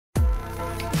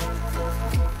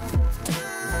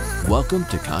Welcome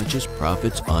to Conscious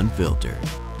Profits Unfiltered.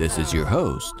 This is your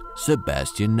host,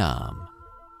 Sebastian Nam.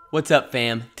 What's up,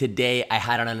 fam? Today I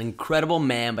had on an incredible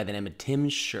man by the name of Tim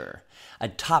Shurr, a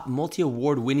top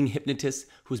multi-award winning hypnotist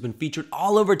who's been featured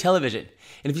all over television.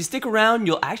 And if you stick around,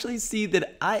 you'll actually see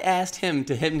that I asked him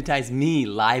to hypnotize me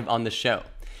live on the show.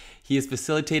 He has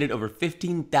facilitated over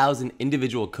 15,000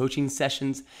 individual coaching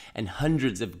sessions and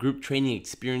hundreds of group training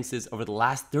experiences over the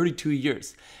last 32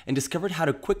 years and discovered how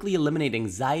to quickly eliminate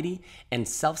anxiety and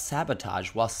self-sabotage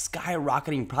while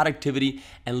skyrocketing productivity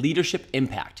and leadership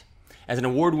impact. As an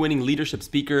award-winning leadership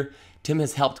speaker, Tim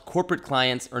has helped corporate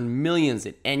clients earn millions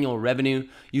in annual revenue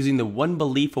using the One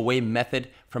Belief Away method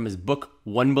from his book,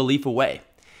 One Belief Away.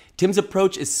 Tim's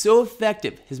approach is so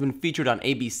effective, he's been featured on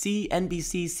ABC,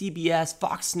 NBC, CBS,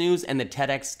 Fox News, and the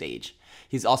TEDx stage.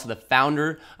 He's also the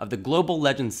founder of the Global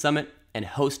Legends Summit and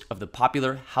host of the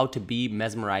popular To Be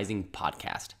Mesmerizing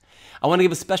podcast. I want to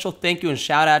give a special thank you and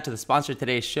shout out to the sponsor of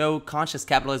today's show, Conscious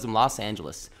Capitalism Los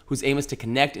Angeles, whose aim is to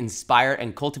connect, inspire,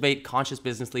 and cultivate conscious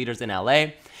business leaders in LA,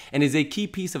 and is a key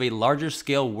piece of a larger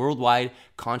scale worldwide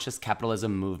conscious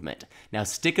capitalism movement. Now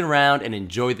stick around and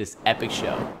enjoy this epic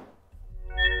show.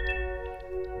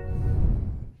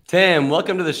 Tim,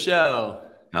 welcome to the show.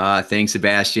 Thanks,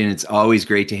 Sebastian. It's always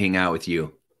great to hang out with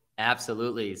you.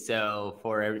 Absolutely. So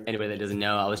for anybody that doesn't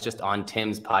know, I was just on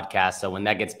Tim's podcast. So when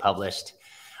that gets published,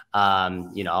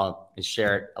 I'll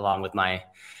share it along with my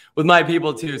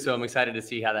people too. So I'm excited to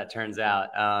see how that turns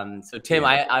out. So Tim,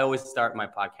 I always start my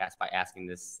podcast by asking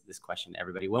this question to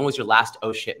everybody. When was your last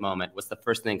oh shit moment? What's the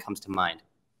first thing that comes to mind?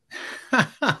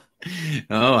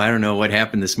 Oh, I don't know what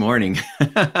happened this morning.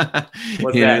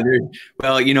 What's that?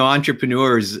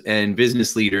 Entrepreneurs and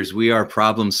business leaders, we are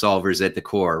problem solvers at the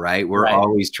core, right? We're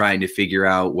always trying to figure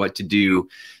out what to do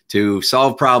to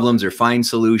solve problems or find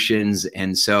solutions.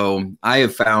 And so I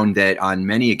have found that on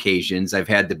many occasions, I've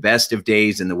had the best of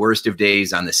days and the worst of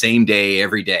days on the same day,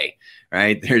 every day,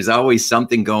 right? There's always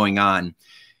something going on.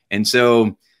 And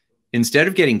so instead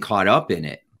of getting caught up in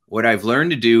it, what I've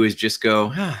learned to do is just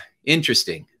go,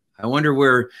 interesting. I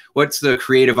wonder what's the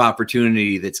creative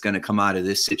opportunity that's going to come out of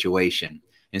this situation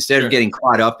instead of getting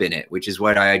caught up in it, which is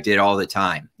what I did all the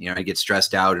time. I get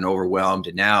stressed out and overwhelmed.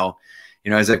 And now,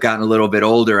 as I've gotten a little bit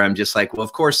older, I'm just like, well,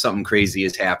 of course, something crazy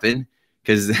has happened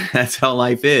because that's how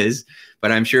life is.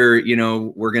 But I'm sure,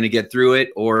 we're going to get through it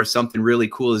or something really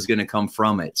cool is going to come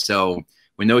from it. So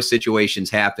when those situations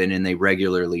happen, and they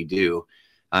regularly do,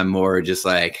 I'm more just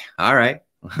like, all right,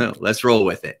 let's roll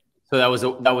with it. So that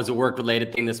was a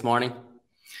work-related thing this morning?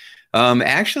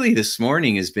 Actually, this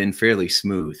morning has been fairly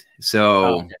smooth.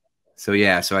 So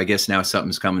I guess now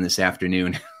something's coming this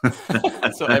afternoon.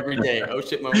 So every day, oh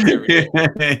shit moments every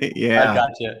day. Yeah. I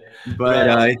gotcha.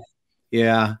 But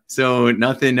so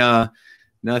nothing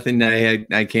that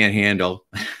I can't handle.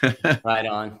 Right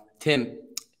on. Tim,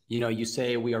 you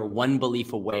say we are one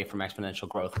belief away from exponential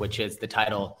growth, which is the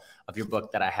title of your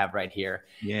book that I have right here.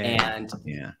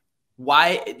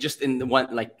 Why, just in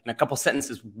a couple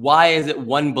sentences, why is it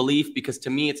one belief? Because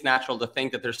to me, it's natural to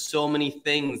think that there's so many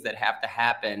things that have to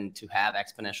happen to have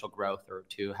exponential growth or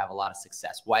to have a lot of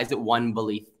success. Why is it one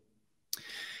belief?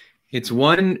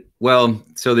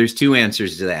 So there's two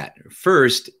answers to that.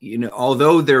 First,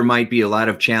 although there might be a lot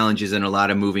of challenges and a lot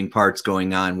of moving parts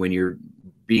going on when you're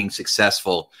being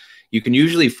successful, you can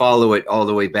usually follow it all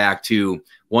the way back to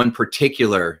one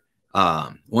particular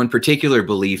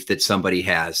belief that somebody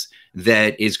has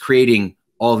that is creating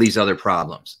all these other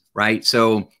problems, right?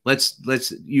 So let's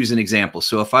use an example.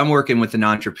 So if I'm working with an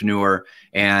entrepreneur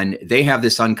and they have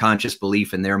this unconscious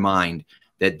belief in their mind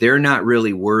that they're not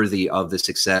really worthy of the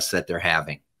success that they're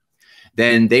having,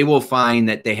 then they will find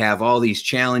that they have all these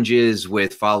challenges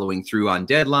with following through on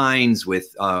deadlines,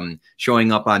 with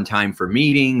showing up on time for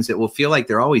meetings. It will feel like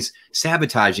they're always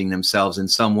sabotaging themselves in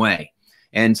some way.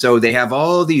 And so they have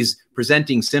all these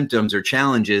presenting symptoms or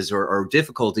challenges or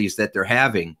difficulties that they're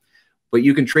having, but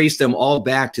you can trace them all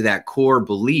back to that core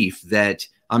belief that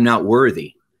I'm not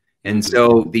worthy. And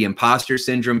so the imposter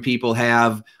syndrome people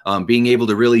have, being able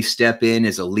to really step in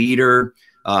as a leader,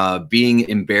 being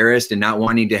embarrassed and not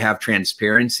wanting to have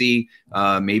transparency,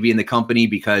 maybe in the company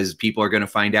because people are going to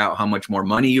find out how much more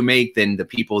money you make than the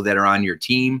people that are on your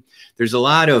team. There's a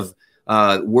lot of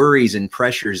worries and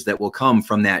pressures that will come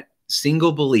from that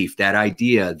single belief, that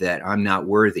idea that I'm not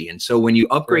worthy. And so when you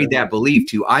upgrade that belief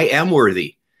to I am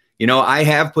worthy, I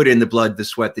have put in the blood, the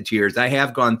sweat, the tears. I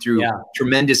have gone through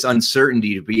tremendous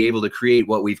uncertainty to be able to create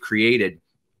what we've created.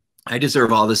 I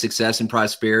deserve all the success and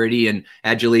prosperity and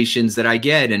adulations that I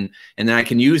get. And then I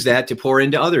can use that to pour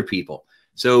into other people.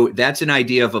 So that's an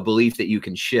idea of a belief that you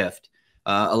can shift.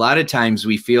 A lot of times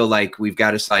we feel like we've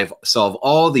got to solve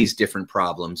all these different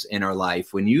problems in our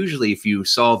life, when usually if you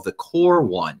solve the core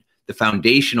one, the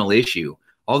foundational issue,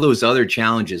 all those other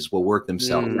challenges will work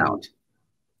themselves out.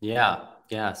 Yeah.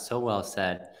 Yeah. So well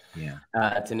said. Yeah.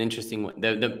 It's an interesting one.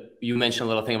 You mentioned a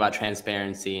little thing about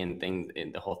transparency and things,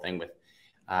 and the whole thing with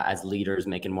as leaders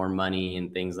making more money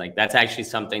and things like that's actually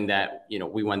something that, you know,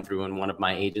 we went through in one of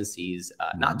my agencies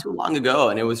not too long ago.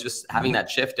 And it was just having that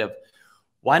shift of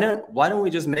why don't we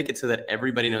just make it so that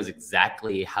everybody knows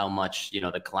exactly how much, you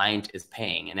know, the client is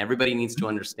paying, and everybody needs to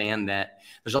understand that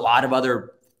there's a lot of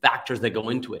other factors that go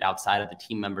into it outside of the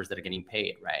team members that are getting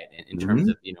paid, right? In terms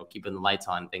of, you know, keeping the lights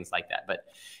on, things like that. But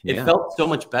it felt so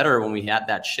much better when we had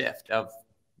that shift of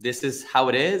this is how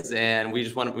it is. And we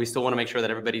still want to make sure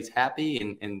that everybody's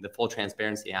happy, and the full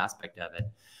transparency aspect of it.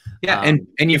 Yeah.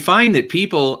 And you find that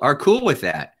people are cool with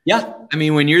that. Yeah. I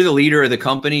mean, when you're the leader of the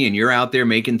company and you're out there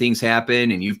making things happen,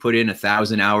 and you've put in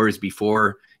 1,000 hours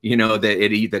before, you know,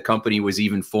 the company was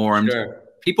even formed,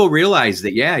 people realize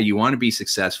that, yeah, you want to be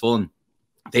successful, and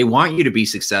they want you to be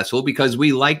successful because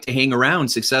we like to hang around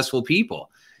successful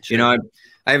people. You know,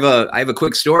 I have a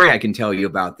quick story I can tell you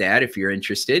about that if you're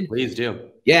interested. Please do.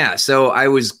 Yeah. So I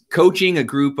was coaching a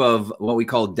group of what we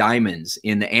call diamonds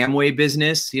in the Amway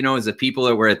business, you know, as the people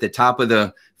that were at the top of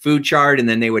the food chart, and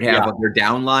then they would have their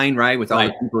downline, right, with all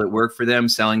the people that work for them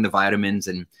selling the vitamins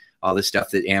and all the stuff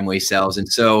that Amway sells. And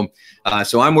so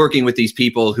I'm working with these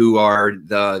people who are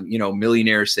the, you know,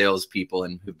 millionaire salespeople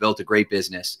and who've built a great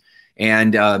business.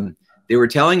 And they were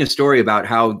telling a story about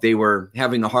how they were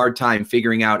having a hard time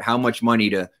figuring out how much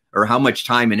money or how much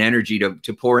time and energy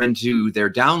to pour into their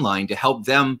downline to help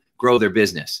them grow their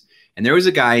business. And there was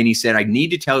a guy, and he said, I need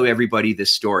to tell everybody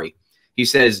this story. He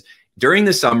says, during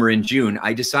the summer in June,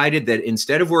 I decided that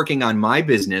instead of working on my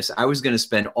business, I was going to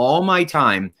spend all my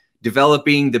time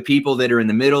developing the people that are in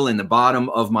the middle and the bottom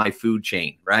of my food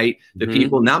chain, right? The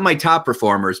people, not my top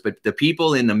performers, but the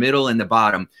people in the middle and the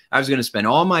bottom. I was going to spend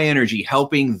all my energy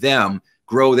helping them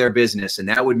grow their business, and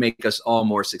that would make us all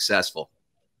more successful.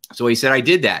 So he said, I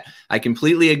did that. I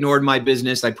completely ignored my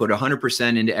business. I put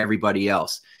 100% into everybody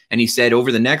else. And he said,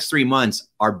 over the next 3 months,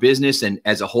 our business and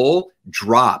as a whole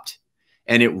dropped.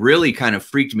 And it really kind of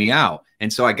freaked me out.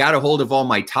 And so I got a hold of all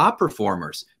my top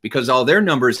performers because all their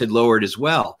numbers had lowered as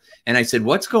well. And I said,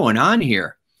 what's going on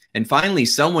here? And finally,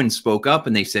 someone spoke up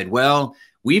and they said, well,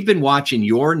 we've been watching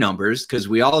your numbers because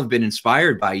we all have been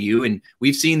inspired by you. And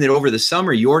we've seen that over the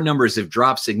summer, your numbers have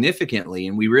dropped significantly.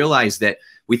 And we realized that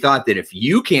we thought that if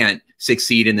you can't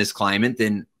succeed in this climate,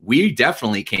 then we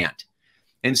definitely can't.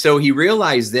 And so he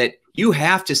realized that you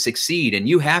have to succeed and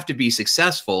you have to be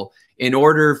successful in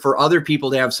order for other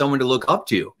people to have someone to look up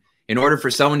to, in order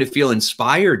for someone to feel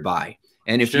inspired by.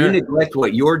 And if you neglect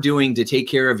what you're doing to take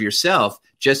care of yourself,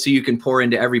 just so you can pour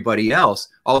into everybody else,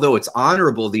 although it's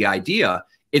honorable, the idea,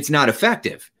 it's not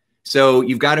effective. So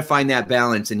you've got to find that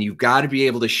balance, and you've got to be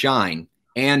able to shine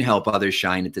and help others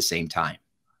shine at the same time.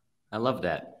 I love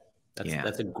that.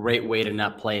 That's a great way to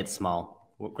not play it small.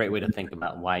 Great way to think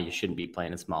about why you shouldn't be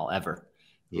playing it small ever.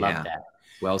 Love that.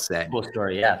 Well said. Cool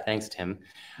story. Yeah. Thanks, Tim.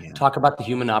 Talk about the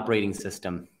human operating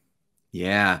system.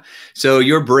 Yeah. So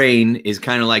your brain is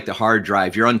kind of like the hard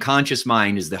drive. Your unconscious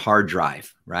mind is the hard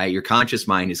drive, right? Your conscious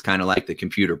mind is kind of like the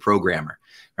computer programmer,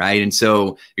 right? And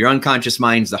so your unconscious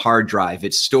mind is the hard drive.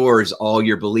 It stores all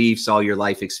your beliefs, all your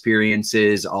life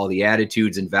experiences, all the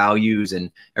attitudes and values and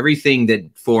everything that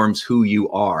forms who you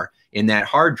are in that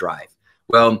hard drive.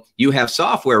 Well, you have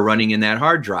software running in that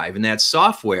hard drive, and that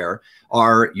software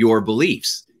are your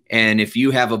beliefs. And if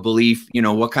you have a belief, you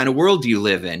know, what kind of world do you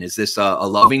live in? Is this a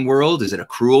loving world? Is it a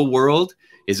cruel world?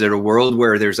 Is it a world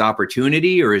where there's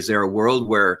opportunity, or is there a world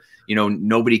where, you know,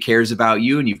 nobody cares about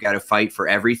you and you've got to fight for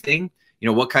everything? You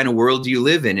know, what kind of world do you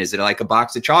live in? Is it like a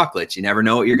box of chocolates? You never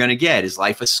know what you're going to get. Is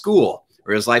life a school,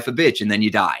 or is life a bitch and then you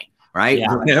die, right?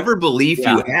 Yeah. Whatever belief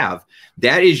you have,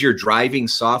 that is your driving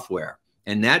software.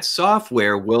 And that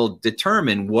software will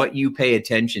determine what you pay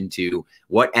attention to,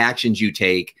 what actions you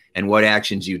take, and what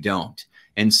actions you don't.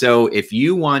 And so if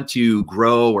you want to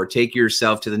grow or take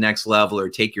yourself to the next level, or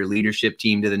take your leadership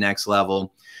team to the next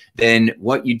level, then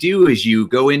what you do is you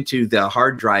go into the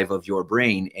hard drive of your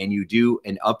brain and you do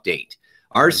an update.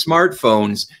 Our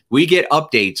smartphones, we get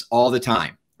updates all the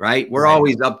time, right? We're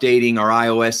always updating our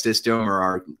iOS system, or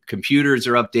our computers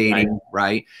are updating,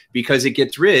 right? Because it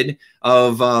gets rid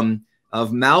of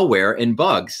malware and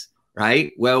bugs,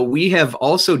 right? Well, we have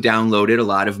also downloaded a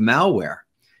lot of malware.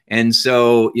 And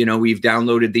so, you know, we've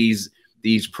downloaded these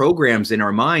these programs in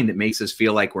our mind that makes us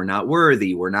feel like we're not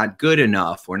worthy, we're not good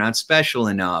enough, we're not special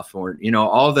enough, or, you know,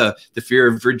 all the fear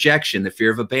of rejection, the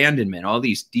fear of abandonment, all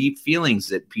these deep feelings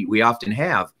that we often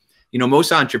have. You know,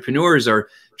 most entrepreneurs are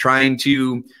trying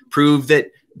to prove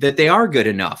that they are good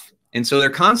enough. And so they're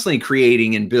constantly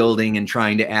creating and building and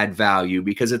trying to add value,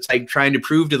 because it's like trying to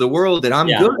prove to the world that I'm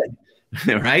good,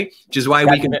 right? Which is why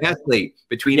we can vacillate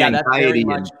between anxiety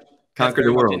and conquer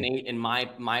the world. Innate in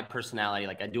my personality,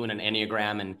 like I do an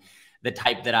Enneagram and the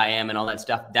type that I am and all that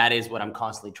stuff. That is what I'm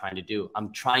constantly trying to do.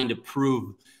 I'm trying to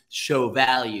prove, show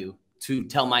value, to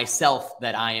tell myself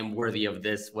that I am worthy of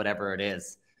this, whatever it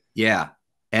is. Yeah.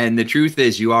 And the truth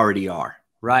is, you already are.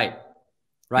 Right.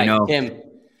 Right. You know, Tim,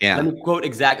 let me quote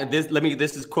exactly this.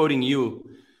 This is quoting you.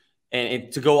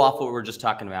 And to go off what we were just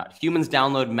talking about, humans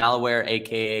download malware,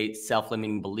 aka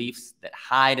self-limiting beliefs, that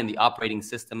hide in the operating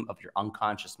system of your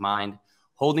unconscious mind,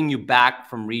 holding you back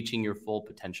from reaching your full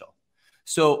potential.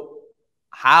 So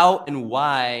how and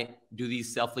why do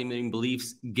these self-limiting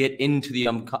beliefs get into the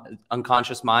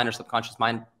unconscious mind or subconscious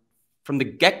mind from the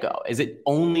get-go? Is it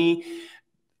only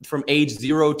from age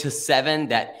 0 to 7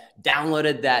 that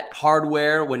downloaded that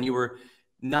hardware when you were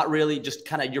not really, just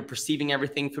kind of, you're perceiving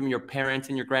everything from your parents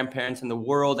and your grandparents and the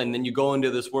world, and then you go into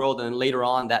this world, and then later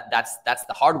on that's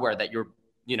the hardware that you're,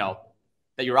 you know,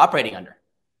 that you're operating under?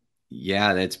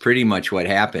 Yeah, that's pretty much what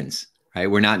happens, right?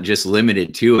 We're not just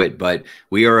limited to it, but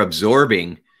we are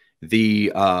absorbing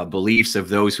the beliefs of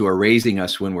those who are raising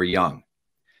us when we're young.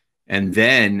 And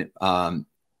then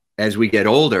as we get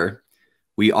older,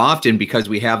 we often, because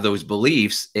we have those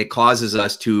beliefs, it causes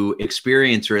us to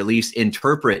experience, or at least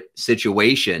interpret,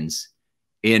 situations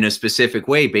in a specific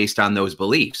way based on those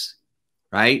beliefs,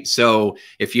 right? So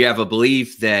if you have a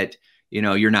belief that, you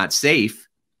know, you're not safe,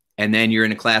 and then you're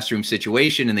in a classroom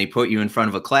situation and they put you in front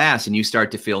of a class and you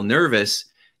start to feel nervous,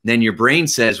 then your brain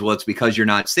says, well, it's because you're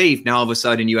not safe. Now all of a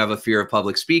sudden you have a fear of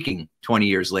public speaking 20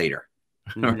 years later,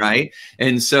 right?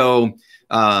 And so,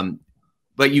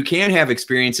 but you can have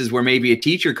experiences where maybe a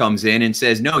teacher comes in and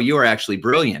says, no, you are actually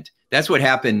brilliant. That's what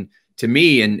happened to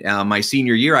me in my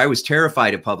senior year. I was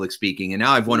terrified of public speaking, and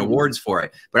now I've won awards for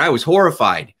it. But I was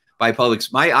horrified by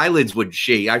my eyelids would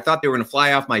shake. I thought they were going to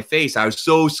fly off my face. I was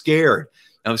so scared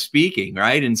of speaking,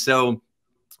 right? And so,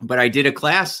 but I did a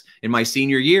class in my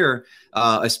senior year,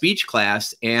 a speech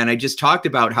class, and I just talked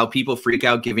about how people freak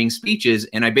out giving speeches,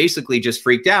 and I basically just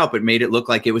freaked out, but made it look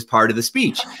like it was part of the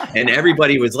speech. And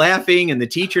everybody was laughing, and the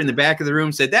teacher in the back of the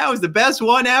room said, that was the best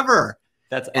one ever.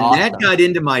 That's and awesome. That got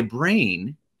into my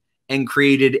brain and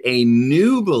created a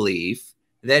new belief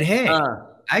that, hey,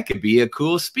 I could be a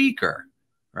cool speaker,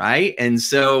 right? And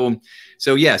so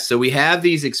yes, so we have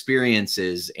these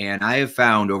experiences, and I have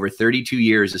found over 32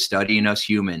 years of studying us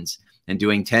humans and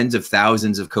doing tens of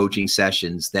thousands of coaching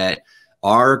sessions that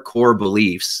our core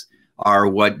beliefs are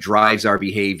what drives our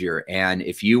behavior. And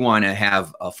if you want to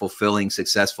have a fulfilling,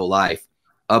 successful life,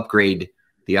 upgrade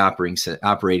the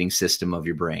operating system of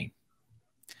your brain.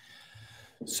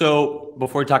 So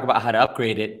before we talk about how to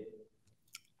upgrade it,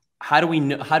 how do we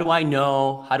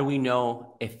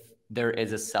know if there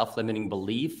is a self-limiting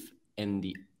belief in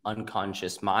the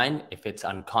unconscious mind, if it's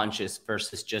unconscious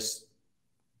versus just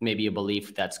maybe a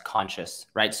belief that's conscious,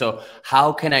 right? So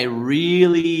how can I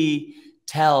really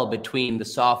tell between the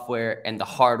software and the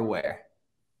hardware?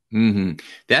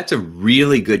 That's a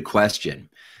really good question,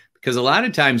 because a lot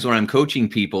of times when I'm coaching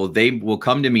people, they will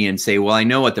come to me and say, well, I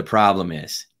know what the problem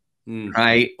is.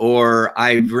 Right. Or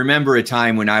I remember a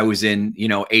time when I was in,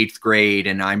 8th grade,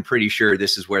 and I'm pretty sure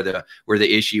this is where the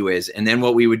issue is. And then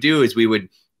what we would do is we would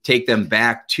take them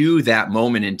back to that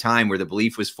moment in time where the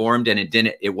belief was formed, and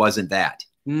it wasn't that.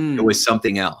 It was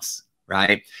something else.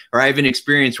 Right. Or I have an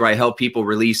experience where I help people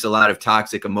release a lot of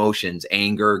toxic emotions,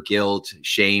 anger, guilt,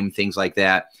 shame, things like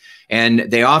that.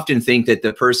 And they often think that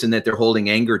the person that they're holding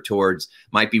anger towards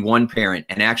might be one parent,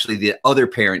 and actually the other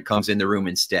parent comes in the room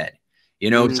instead.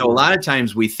 So a lot of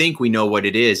times we think we know what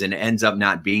it is, and it ends up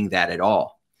not being that at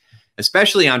all.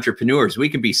 Especially entrepreneurs, we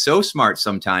can be so smart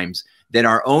sometimes that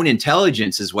our own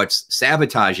intelligence is what's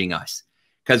sabotaging us,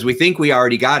 because we think we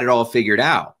already got it all figured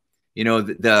out.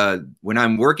 When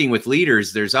I'm working with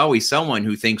leaders, there's always someone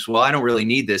who thinks, well, I don't really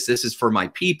need this. This is for my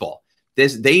people.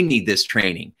 They need this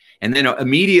training. And then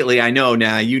immediately I know,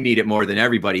 now you need it more than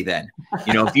everybody then.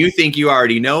 If you think you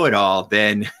already know it all,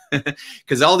 then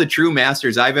because all the true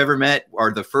masters I've ever met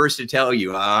are the first to tell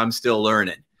you, I'm still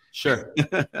learning. Sure.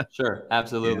 Sure.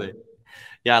 Absolutely.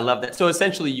 Yeah, I love that. So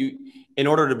essentially, in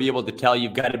order to be able to tell, you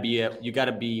got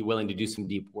to be willing to do some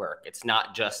deep work. It's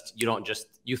not just,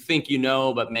 you think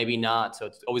but maybe not. So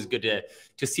it's always good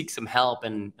to seek some help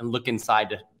and look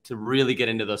inside to really get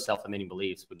into those self-limiting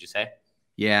beliefs, would you say?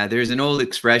 Yeah, there's an old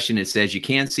expression that says you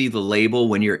can't see the label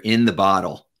when you're in the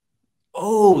bottle.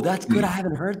 Oh, that's good. I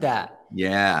haven't heard that.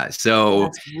 Yeah, so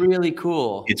That's really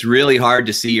cool. it's really hard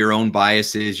to see your own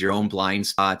biases, your own blind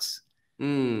spots. So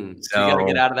you got to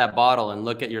get out of that bottle and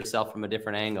look at yourself from a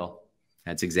different angle.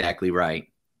 That's exactly right.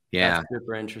 Yeah. That's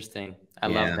super interesting. I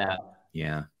love that.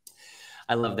 Yeah.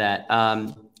 I love that.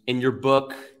 In your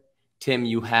book, Tim,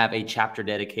 you have a chapter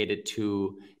dedicated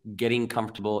to getting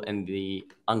comfortable in the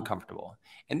uncomfortable.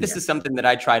 And this is something that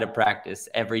I try to practice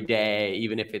every day,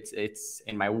 even if it's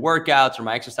in my workouts or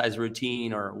my exercise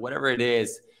routine or whatever it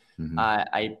is.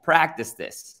 I practice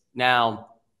this. Now,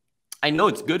 I know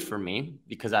it's good for me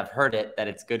because I've heard it that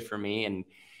it's good for me.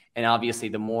 And obviously,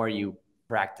 the more you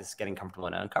practice getting comfortable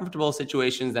in uncomfortable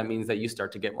situations, that means that you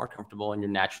start to get more comfortable and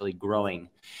you're naturally growing.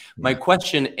 My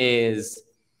question is,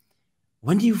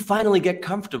 when do you finally get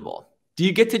comfortable? Do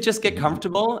you get to just get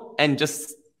comfortable and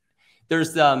just,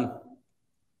 there's,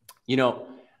 you know,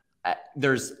 I'm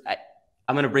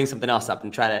going to bring something else up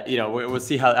and try to, you know, we'll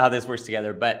see how this works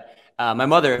together. But my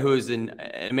mother, who is an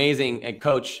amazing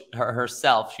coach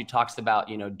herself, she talks about,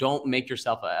 you know, don't make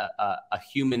yourself a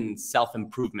human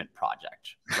self-improvement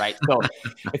project, right? So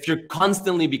if you're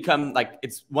constantly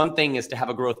it's one thing is to have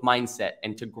a growth mindset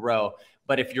and to grow.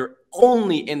 But if you're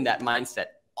only in that mindset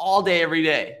all day, every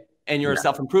day, and you're a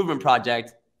self-improvement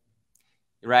project,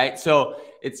 right? So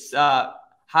it's,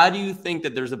 how do you think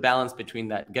that there's a balance between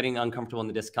that, getting uncomfortable in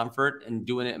the discomfort and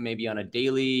doing it maybe on a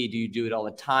daily? Do you do it all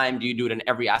the time? Do you do it in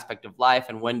every aspect of life?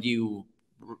 And when do you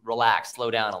relax, slow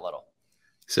down a little?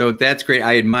 So that's great.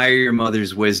 I admire your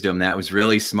mother's wisdom. That was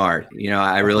really smart. You know,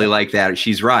 I really like that.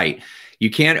 She's right.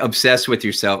 You can't obsess with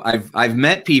yourself. I've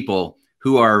met people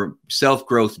who are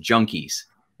self-growth junkies.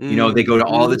 You know, they go to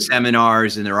all the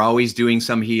seminars and they're always doing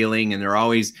some healing and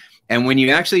and when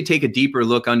you actually take a deeper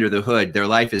look under the hood, their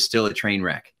life is still a train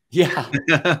wreck. Yeah.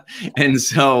 And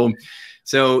so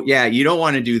yeah, you don't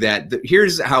want to do that.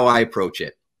 Here's how I approach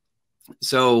it.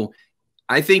 So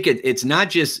I think it's not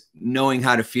just knowing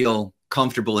how to feel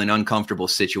comfortable in uncomfortable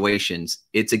situations.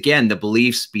 It's, again, the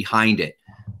beliefs behind it.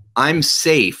 I'm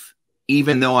safe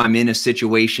even though I'm in a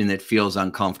situation that feels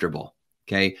uncomfortable.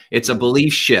 Okay. It's a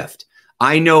belief shift.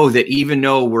 I know that even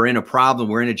though we're in a problem,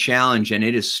 we're in a challenge, and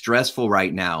it is stressful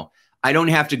right now, I don't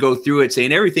have to go through it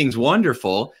saying everything's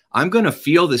wonderful. I'm going to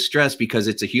feel the stress because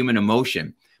it's a human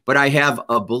emotion. But I have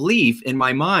a belief in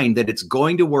my mind that it's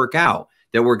going to work out,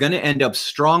 that we're going to end up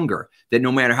stronger, that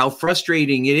no matter how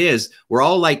frustrating it is, we're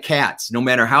all like cats. No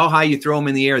matter how high you throw them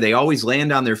in the air, they always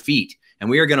land on their feet. And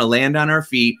we are going to land on our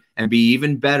feet and be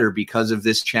even better because of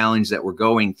this challenge that we're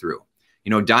going through. You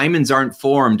know, diamonds aren't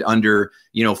formed under,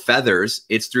 you know, feathers.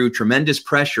 It's through tremendous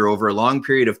pressure over a long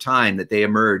period of time that they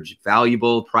emerge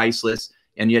valuable, priceless,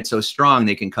 and yet so strong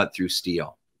they can cut through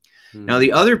steel. Now,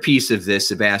 the other piece of this,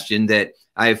 Sebastian, that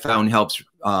I have found helps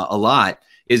a lot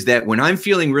is that when I'm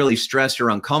feeling really stressed or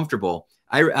uncomfortable,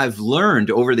 I've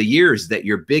learned over the years that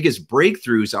your biggest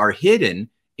breakthroughs are hidden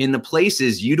in the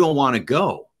places you don't want to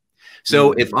go.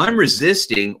 So if I'm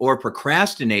resisting or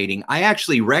procrastinating, I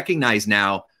actually recognize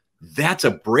now that's a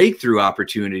breakthrough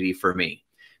opportunity for me.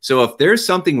 So if there's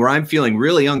something where I'm feeling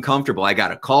really uncomfortable, I got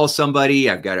to call somebody,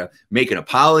 I've got to make an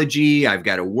apology, I've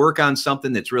got to work on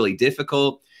something that's really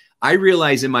difficult. I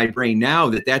realize in my brain now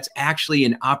that that's actually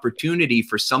an opportunity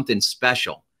for something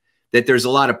special, that there's a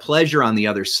lot of pleasure on the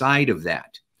other side of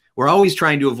that. We're always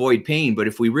trying to avoid pain, but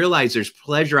if we realize there's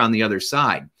pleasure on the other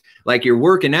side, like you're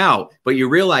working out, but you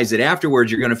realize that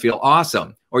afterwards you're going to feel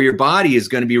awesome, or your body is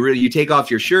going to be really, you take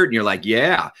off your shirt and you're like,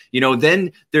 yeah, you know,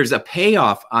 then there's a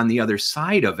payoff on the other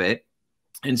side of it.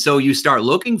 And so you start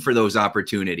looking for those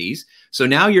opportunities. So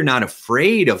now you're not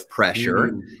afraid of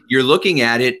pressure. You're looking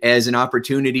at it as an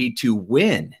opportunity to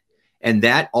win. And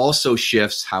that also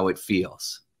shifts how it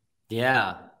feels.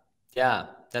 Yeah. Yeah.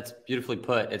 That's beautifully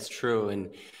put. It's true. And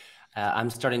I'm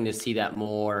starting to see that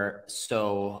more.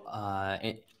 So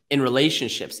in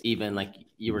relationships, even like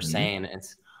you were saying,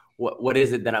 it's what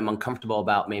is it that I'm uncomfortable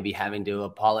about, maybe having to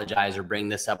apologize or bring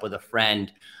this up with a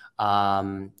friend,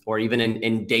 or even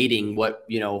in dating, what,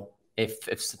 you know, if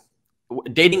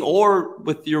dating or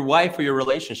with your wife or your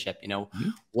relationship, you know,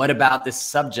 what about this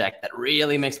subject that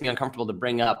really makes me uncomfortable to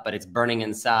bring up, but it's burning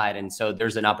inside. And so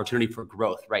there's an opportunity for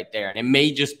growth right there. And it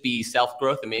may just be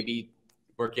self-growth, and maybe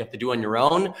work you have to do on your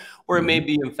own, or it may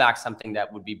be in fact something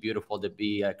that would be beautiful to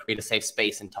be create a safe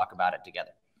space and talk about it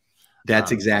together.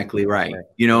 That's exactly right.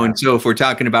 You know, and so if we're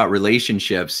talking about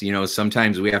relationships, you know,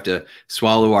 sometimes we have to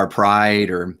swallow our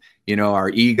pride or, you know, our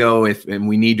ego and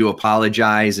we need to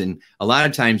apologize. And a lot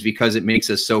of times, because it makes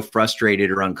us so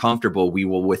frustrated or uncomfortable, we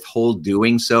will withhold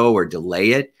doing so or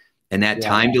delay it. And that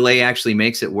time delay actually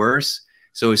makes it worse.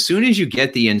 So as soon as you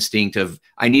get the instinct of,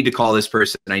 I need to call this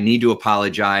person, I need to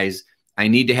apologize, I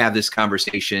need to have this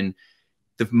conversation,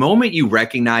 the moment you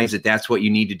recognize that that's what you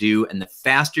need to do, and the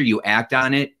faster you act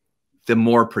on it, the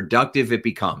more productive it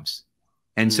becomes.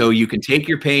 And so you can take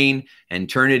your pain and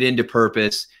turn it into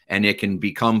purpose, and it can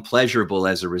become pleasurable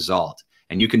as a result.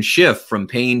 And you can shift from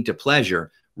pain to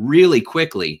pleasure really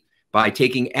quickly by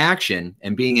taking action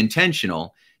and being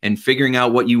intentional and figuring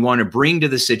out what you want to bring to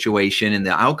the situation and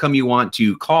the outcome you want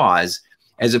to cause,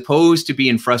 as opposed to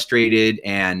being frustrated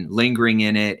and lingering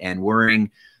in it and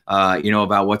worrying,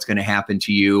 about what's going to happen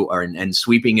to you, and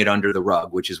sweeping it under the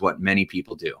rug, which is what many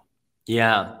people do.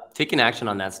 Yeah, taking action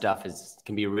on that stuff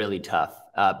can be really tough.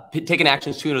 Taking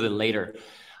action sooner than later.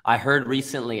 I heard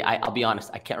recently, I'll be honest,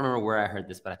 I can't remember where I heard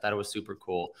this, but I thought it was super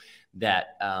cool,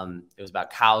 that it was about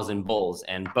cows and bulls,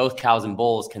 and both cows and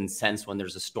bulls can sense when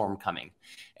there's a storm coming.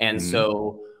 And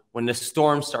so when the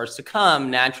storm starts to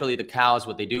come, naturally the cows,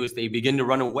 what they do is they begin to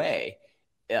run away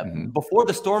before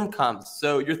the storm comes.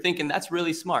 So you're thinking, that's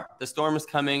really smart. The storm is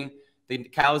coming. The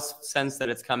cows sense that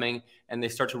it's coming, and they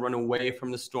start to run away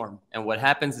from the storm. And what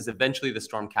happens is eventually the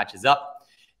storm catches up.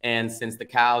 And since the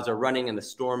cows are running and the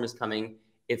storm is coming,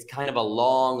 it's kind of a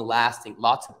long lasting,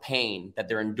 lots of pain that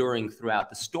they're enduring throughout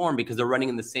the storm, because they're running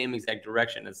in the same exact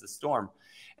direction as the storm.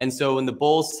 And so when the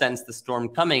bulls sense the storm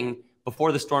coming,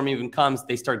 before the storm even comes,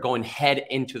 they start going head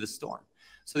into the storm.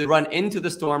 So they run into the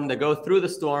storm, they go through the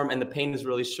storm, and the pain is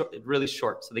really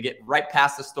short. So they get right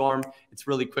past the storm. It's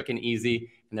really quick and easy,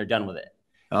 and they're done with it.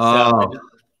 Oh,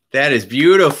 that is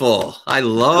beautiful. I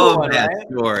love that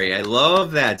story. I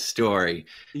love that story.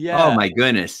 Yeah. Oh my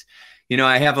goodness.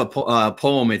 I have a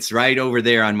poem. It's right over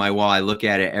there on my wall. I look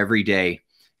at it every day,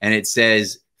 and it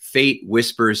says, "Fate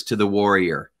whispers to the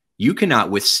warrior, you cannot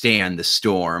withstand the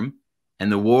storm." And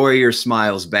the warrior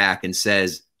smiles back and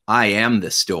says, "I am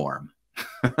the storm."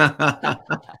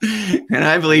 And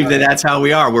I believe that that's how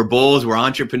we are. We're bulls. We're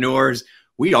entrepreneurs.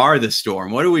 We are the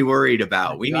storm. What are we worried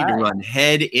about? We need to run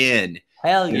head in.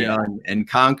 Hell yeah. And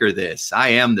conquer this. I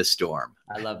am the storm.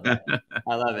 I love that.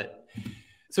 I love it.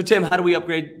 So Tim, how do we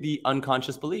upgrade the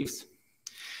unconscious beliefs?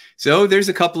 So there's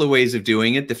a couple of ways of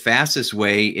doing it. The fastest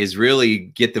way is really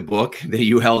get the book that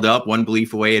you held up, One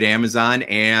Belief Away, at Amazon,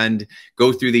 and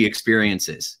go through the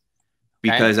experiences.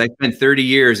 Because I spent 30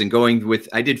 years and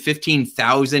I did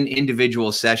 15,000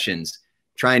 individual sessions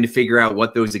trying to figure out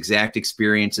what those exact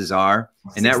experiences are.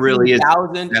 And that really is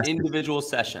 15,000 individual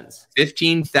sessions.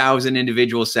 15,000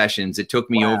 individual sessions. It took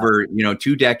me over,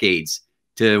 2 decades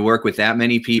to work with that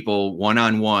many people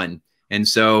one-on-one. And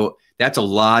so that's a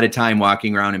lot of time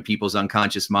walking around in people's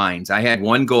unconscious minds. I had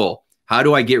one goal. How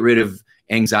do I get rid of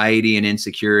anxiety and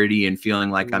insecurity and feeling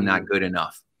like I'm not good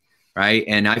enough? Right.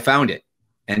 And I found it.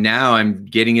 And now I'm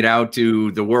getting it out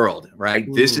to the world, right?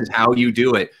 This is how you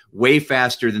do it. Way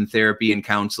faster than therapy and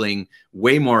counseling,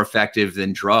 way more effective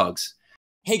than drugs.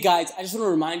 Hey guys, I just want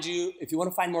to remind you, if you want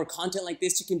to find more content like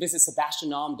this, you can visit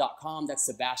sebastiannaum.com. That's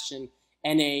Sebastian,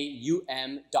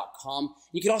 NAUM.com.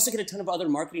 You can also get a ton of other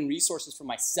marketing resources from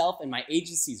myself and my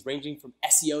agencies, ranging from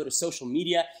SEO to social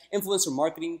media, influencer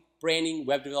marketing, branding,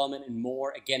 web development, and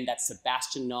more. Again, that's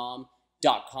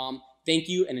sebastiannaum.com. Thank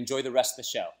you, and enjoy the rest of the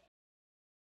show.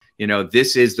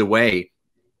 This is the way.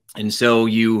 And so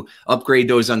you upgrade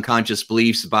those unconscious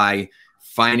beliefs by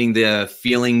finding the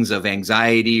feelings of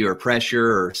anxiety or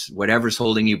pressure or whatever's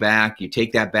holding you back. You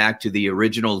take that back to the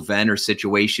original event or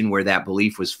situation where that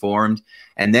belief was formed.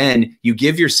 And then you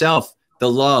give yourself the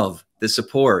love, the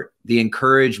support, the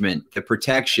encouragement, the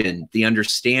protection, the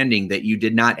understanding that you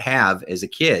did not have as a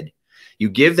kid.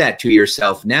 You give that to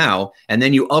yourself now, and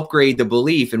then you upgrade the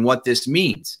belief and what this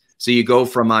means. So you go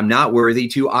from I'm not worthy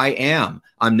to I am.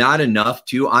 I'm not enough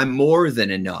to I'm more than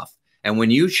enough. And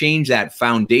when you change that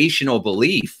foundational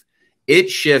belief, it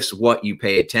shifts what you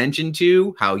pay attention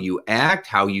to, how you act,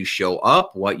 how you show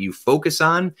up, what you focus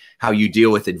on, how you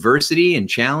deal with adversity and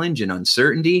challenge and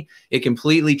uncertainty. It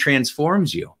completely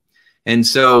transforms you. And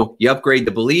so you upgrade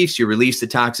the beliefs, you release the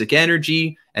toxic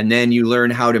energy, and then you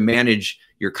learn how to manage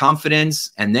your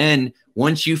confidence. And then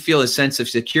once you feel a sense of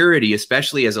security,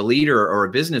 especially as a leader or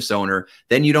a business owner,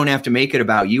 then you don't have to make it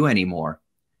about you anymore.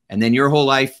 And then your whole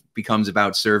life becomes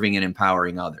about serving and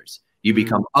empowering others. You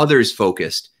become others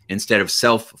focused instead of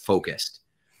self-focused.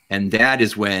 And that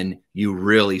is when you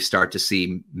really start to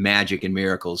see magic and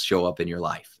miracles show up in your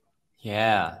life.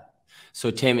 Yeah.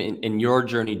 So Tim, in your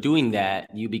journey doing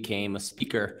that, you became a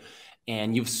speaker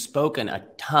and you've spoken a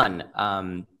ton.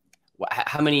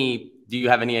 How many, do you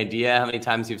have any idea how many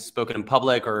times you've spoken in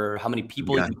public or how many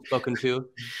people you've spoken to?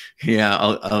 Yeah,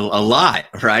 a lot,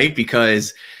 right?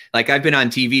 Because like I've been on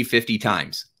TV 50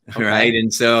 times. Okay. right?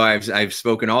 And so I've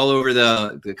spoken all over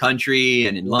the country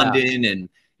and in London,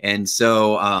 and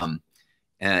so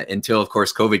until of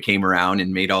course COVID came around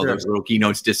and made all those little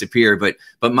keynotes disappear. But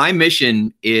my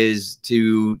mission is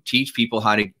to teach people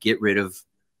how to get rid of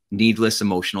needless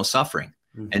emotional suffering.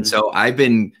 And so I've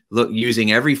been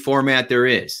using every format there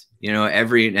is, you know,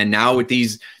 and now with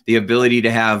the ability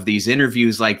to have these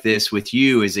interviews like this with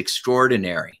you is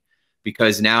extraordinary,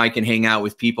 because now I can hang out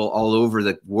with people all over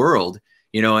the world,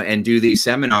 you know, and do these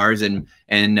seminars and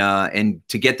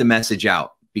to get the message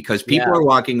out, because people are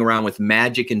walking around with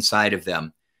magic inside of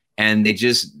them, and they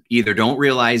just either don't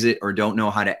realize it or don't know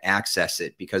how to access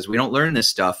it, because we don't learn this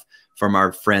stuff from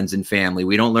our friends and family.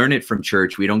 We don't learn it from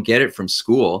church. We don't get it from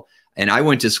school. And I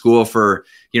went to school for,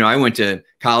 you know, I went to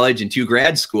college and 2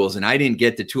 grad schools, and I didn't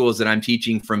get the tools that I'm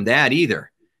teaching from that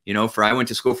either. You know, I went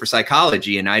to school for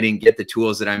psychology, and I didn't get the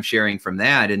tools that I'm sharing from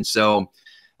that. And so,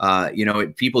 you know,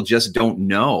 people just don't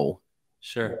know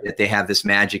that they have this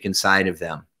magic inside of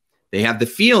them. They have the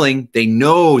feeling, they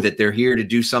know that they're here to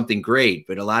do something great,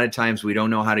 but a lot of times we don't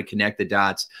know how to connect the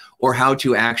dots or how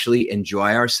to actually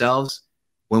enjoy ourselves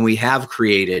when we have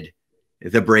created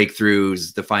the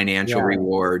breakthroughs, the financial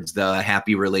rewards, the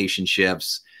happy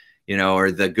relationships, you know,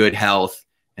 or the good health.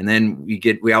 And then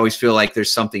we always feel like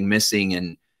there's something missing,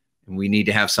 and we need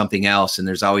to have something else. And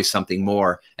there's always something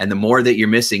more. And the more that you're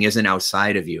missing isn't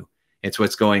outside of you. It's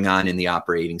what's going on in the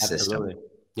operating system.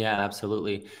 Yeah,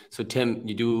 absolutely. So Tim,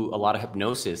 you do a lot of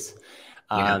hypnosis.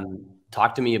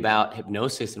 Talk to me about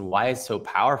hypnosis and why it's so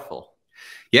powerful.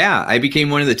 Yeah, I became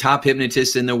one of the top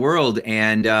hypnotists in the world.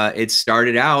 And it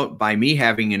started out by me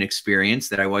having an experience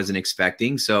that I wasn't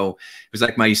expecting. So it was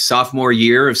like my sophomore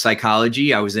year of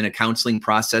psychology. I was in a counseling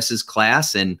processes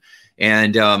class, and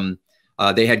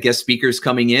they had guest speakers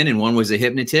coming in, and one was a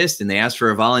hypnotist, and they asked for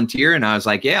a volunteer. And I was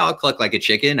like, yeah, I'll cluck like a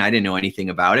chicken. I didn't know anything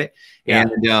about it.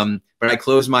 But I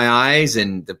closed my eyes,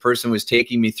 and the person was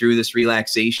taking me through this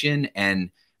relaxation. And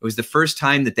it was the first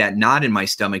time that knot in my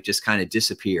stomach just kind of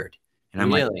disappeared. And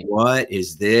I'm like, what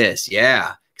is this?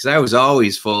 Yeah. Because I was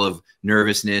always full of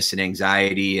nervousness and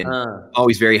anxiety, and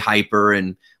always very hyper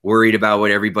and worried about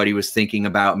what everybody was thinking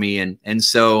about me. And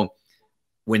so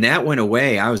when that went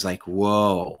away, I was like,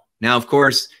 whoa. Now, of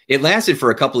course, it lasted for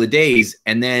a couple of days,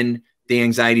 and then the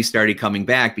anxiety started coming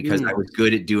back because I was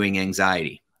good at doing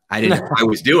anxiety. I didn't know I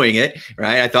was doing it,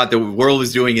 right? I thought the world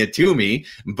was doing it to me,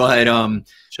 but I'm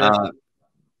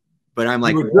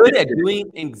like, you were good at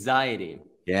doing anxiety.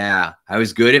 Yeah, I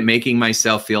was good at making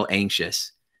myself feel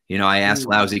anxious. You know, I asked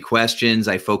lousy questions.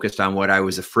 I focused on what I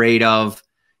was afraid of.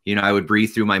 You know, I would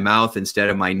breathe through my mouth instead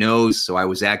of my nose. So I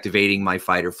was activating my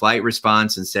fight or flight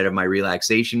response instead of my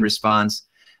relaxation response.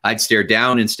 I'd stare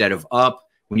down instead of up.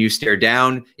 When you stare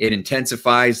down, it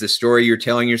intensifies the story you're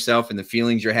telling yourself and the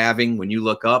feelings you're having. When you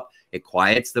look up, it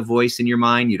quiets the voice in your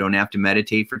mind. You don't have to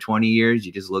meditate for 20 years.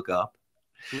 You just look up.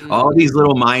 All these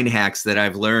little mind hacks that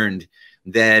I've learned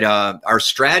that are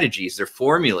strategies, they're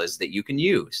formulas that you can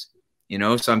use, you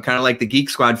know? So I'm kind of like the geek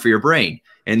squad for your brain.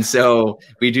 And so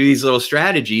we do these little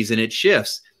strategies, and it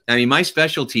shifts. I mean, my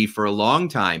specialty for a long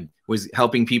time was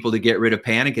helping people to get rid of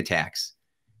panic attacks.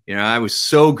 You know, I was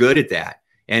so good at that,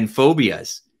 and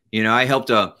phobias. You know, I helped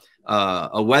a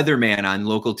weatherman on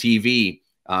local TV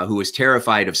who was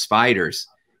terrified of spiders.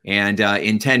 And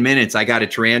in 10 minutes, I got a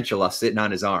tarantula sitting on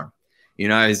his arm. You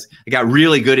know, I got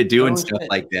really good at doing stuff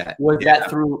like that. Was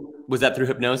that through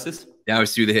hypnosis? That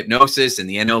was through the hypnosis and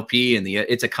the NLP, and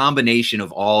it's a combination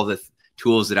of all the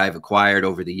tools that I've acquired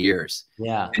over the years.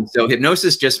 Yeah. And so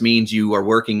hypnosis just means you are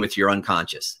working with your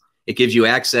unconscious. It gives you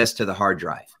access to the hard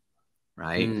drive,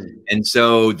 right? And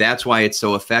so that's why it's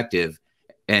so effective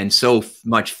and so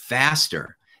much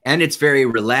faster. And it's very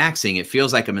relaxing. It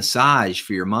feels like a massage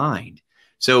for your mind.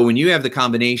 So when you have the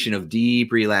combination of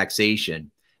deep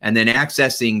relaxation and then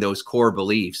accessing those core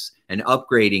beliefs and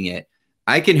upgrading it,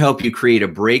 I can help you create a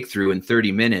breakthrough in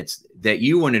 30 minutes that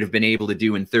you wouldn't have been able to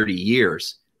do in 30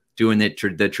 years doing it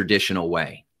the traditional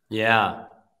way. Yeah.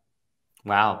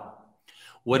 Wow.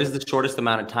 What is the shortest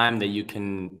amount of time that you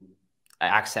can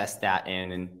access that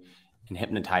in and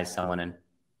hypnotize someone in?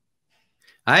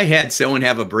 I had someone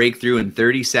have a breakthrough in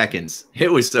 30 seconds.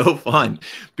 It was so fun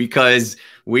because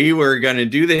we were going to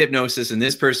do the hypnosis and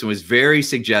this person was very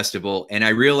suggestible. And I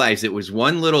realized it was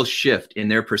one little shift in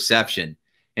their perception.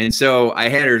 And so I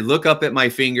had her look up at my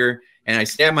finger and I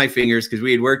snapped my fingers because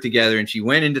we had worked together and she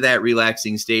went into that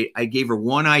relaxing state. I gave her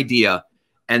one idea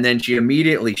and then she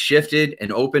immediately shifted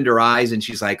and opened her eyes and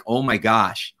she's like, oh my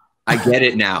gosh, I get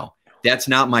it now. That's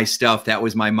not my stuff. That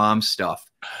was my mom's stuff.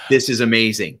 This is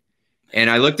amazing. And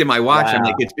I looked at my watch. Wow. I'm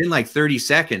like, it's been like 30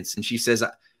 seconds. And she says,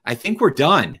 I think we're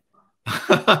done.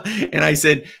 And I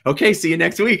said, okay, see you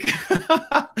next week.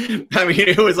 I mean,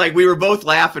 it was like we were both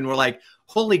laughing. We're like,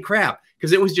 holy crap.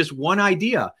 Because it was just one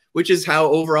idea, which is how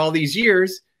over all these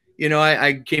years, you know,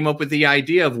 I came up with the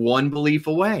idea of one belief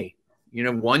away, you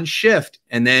know, one shift,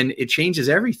 and then it changes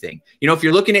everything. You know, if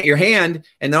you're looking at your hand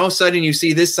and then all of a sudden you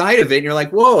see this side of it and you're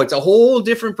like, whoa, it's a whole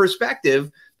different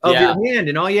perspective of your hand,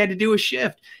 and all you had to do was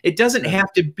shift. It doesn't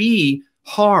have to be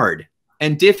hard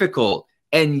and difficult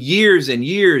and years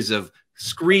of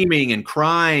screaming and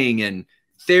crying and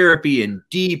therapy and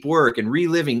deep work and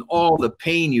reliving all the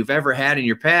pain you've ever had in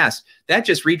your past. That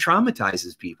just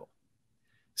re-traumatizes people.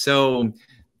 So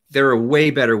there are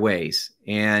way better ways.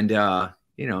 And,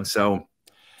 you know, so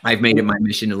I've made it my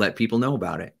mission to let people know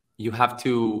about it. You have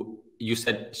to, you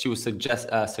said she was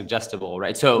suggestible,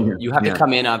 right? So you have to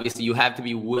come in, obviously you have to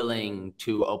be willing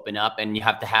to open up, and you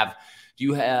have to have, do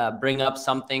you bring up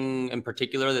something in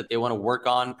particular that they want to work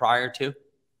on prior to?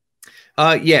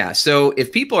 Yeah. So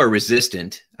if people are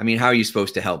resistant, I mean, how are you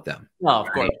supposed to help them? No,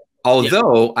 of course.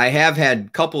 Although I have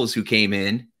had couples who came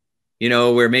in, you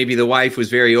know, where maybe the wife was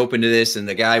very open to this and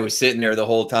the guy was sitting there the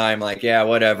whole time like, yeah,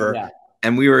 whatever. Yeah.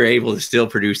 And we were able to still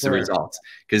produce the results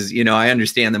because, you know, I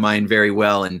understand the mind very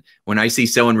well. And when I see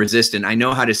someone resistant, I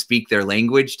know how to speak their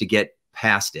language to get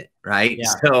past it. Right. Yeah.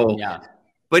 So,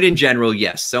 but in general,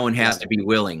 yes, someone has to be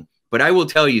willing. But I will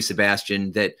tell you,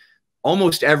 Sebastian, that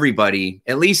almost everybody,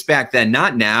 at least back then,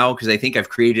 not now, because I think I've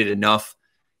created enough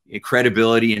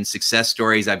credibility and success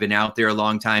stories. I've been out there a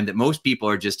long time that most people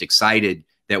are just excited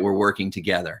that we're working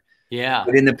together. Yeah.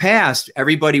 But in the past,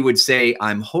 everybody would say,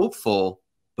 I'm hopeful,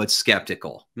 but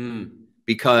skeptical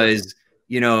because,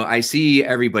 you know, I see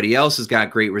everybody else has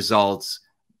got great results,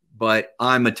 but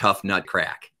I'm a tough nut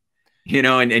crack, you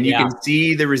know, and you can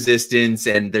see the resistance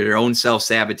and their own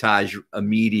self-sabotage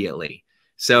immediately.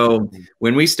 So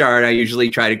when we start, I usually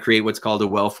try to create what's called a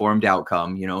well-formed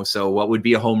outcome, you know, so what would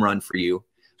be a home run for you?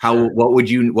 What would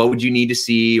you need to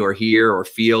see or hear or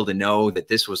feel to know that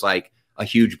this was like a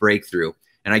huge breakthrough?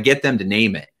 And I get them to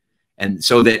name it. And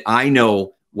so that I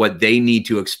know what they need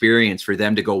to experience for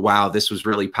them to go, wow, this was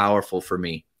really powerful for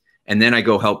me. And then I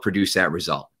go help produce that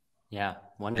result. Yeah.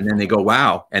 Wonderful. And then they go,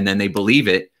 wow. And then they believe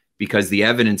it because the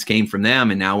evidence came from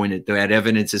them. And now when that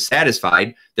evidence is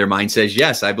satisfied, their mind says,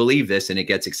 yes, I believe this, and it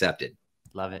gets accepted.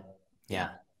 Love it. Yeah.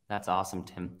 That's awesome,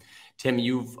 Tim. Tim,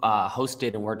 you've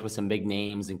hosted and worked with some big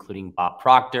names, including Bob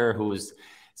Proctor, who was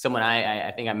someone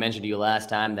I think I mentioned to you last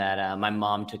time that my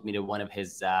mom took me to one of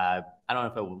his, I don't know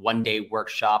if it was one-day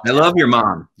workshop. I love your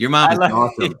mom. Your mom is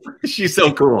awesome. She's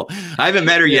so cool. I haven't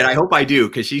met her yet. I hope I do,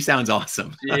 because she sounds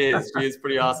awesome. She is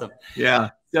pretty awesome. Yeah.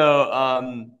 So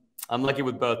I'm lucky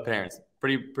with both parents.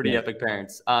 Pretty epic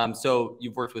parents. So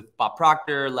you've worked with Bob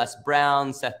Proctor, Les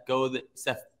Brown, Seth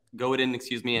Godin,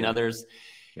 excuse me, and others.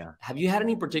 Yeah. Have you had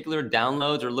any particular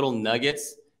downloads or little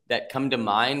nuggets that come to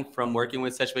mind from working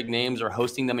with such big names or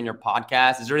hosting them in your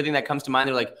podcast? Is there anything that comes to mind?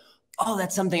 They're like, oh,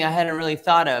 that's something I hadn't really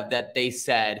thought of that they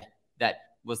said that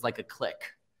was like a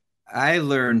click. I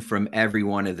learned from every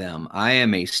one of them. I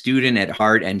am a student at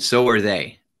heart, and so are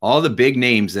they. All the big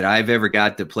names that I've ever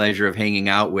got the pleasure of hanging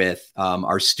out with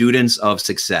are students of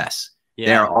success. Yeah.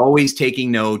 They are always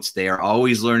taking notes. They are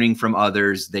always learning from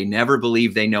others. They never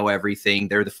believe they know everything.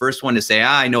 They're the first one to say,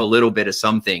 I know a little bit of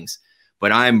some things,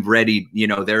 but I'm ready. You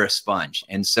know, they're a sponge.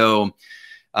 And so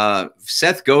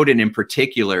Seth Godin in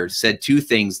particular said two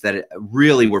things that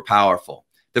really were powerful.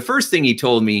 The first thing he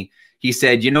told me, he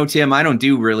said, you know, Tim, I don't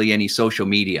do really any social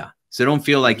media. So don't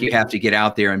feel like you have to get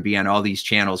out there and be on all these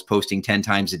channels posting 10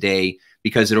 times a day,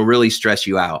 because it'll really stress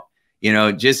you out. You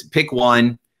know, just pick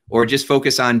one, or just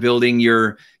focus on building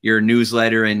your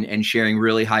newsletter and sharing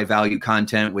really high value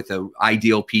content with the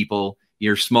ideal people,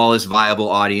 your smallest viable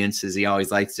audience, as he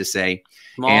always likes to say.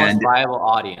 Smallest viable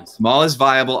audience. Smallest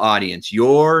viable audience,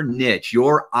 your niche,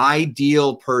 your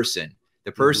ideal person,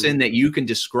 the person that you can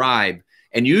describe.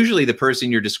 And usually the person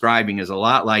you're describing is a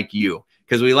lot like you,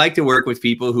 because we like to work with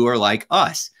people who are like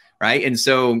us, right? And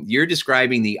so you're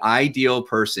describing the ideal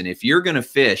person. If you're going to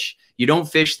fish, you don't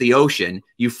fish the ocean.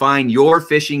 You find your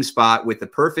fishing spot with the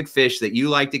perfect fish that you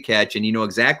like to catch, and you know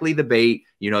exactly the bait,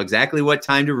 you know exactly what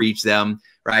time to reach them,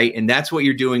 right? And that's what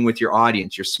you're doing with your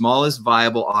audience, your smallest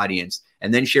viable audience,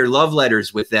 and then share love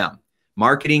letters with them.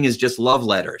 Marketing is just love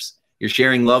letters. You're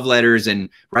sharing love letters and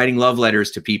writing love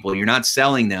letters to people. You're not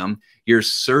selling them. You're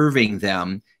serving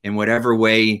them in whatever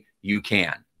way you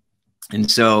can.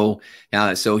 And so,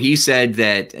 so he said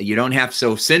that you don't have to.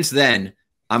 So since then,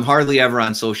 I'm hardly ever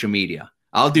on social media.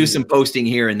 I'll do some posting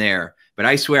here and there, but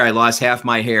I swear I lost half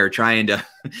my hair trying to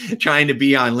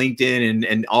be on LinkedIn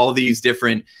and all these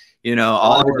different, you know,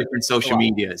 all the different social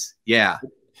medias. Yeah.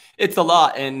 It's a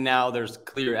lot. And now there's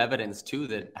clear evidence too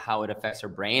that how it affects our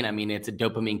brain. I mean, it's a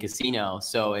dopamine casino.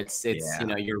 So it's, you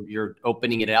know, you're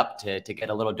opening it up to get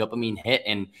a little dopamine hit,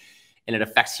 and it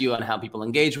affects you on how people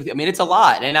engage with you. I mean, it's a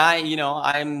lot. And you know,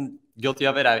 I'm guilty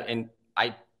of it.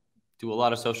 I do a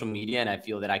lot of social media, and I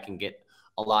feel that I can get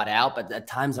a lot out, but at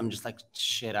times I'm just like,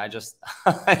 shit,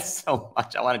 it's so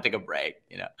much. I want to take a break,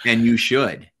 you know? And you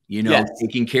should. You know,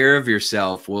 taking care of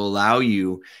yourself will allow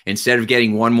you, instead of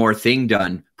getting one more thing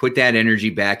done, put that energy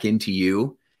back into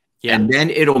you. Yeah. And then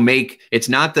it'll make, it's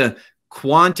not the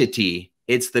quantity,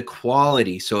 it's the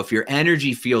quality. So if your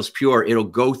energy feels pure, it'll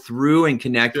go through and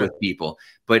connect with people.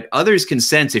 But others can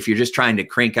sense if you're just trying to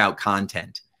crank out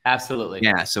content. Absolutely.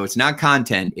 Yeah. So it's not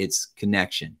content, it's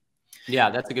connection. Yeah,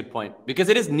 that's a good point, because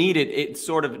it is needed. It's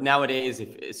sort of nowadays, if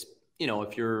it's, you know,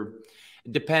 if you're,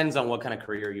 it depends on what kind of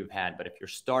career you've had, but if you're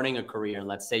starting a career, and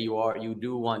let's say you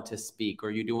do want to speak,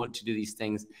 or you do want to do these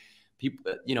things,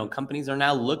 people, you know, companies are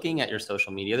now looking at your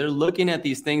social media. They're looking at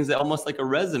these things that almost like a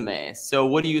resume. So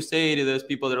what do you say to those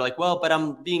people that are like, well, but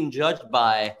I'm being judged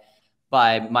by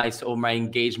my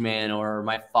engagement or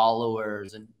my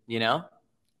followers, and you know?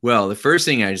 Well, the first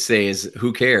thing I'd say is,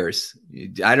 who cares?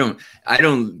 I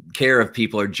don't care if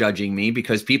people are judging me,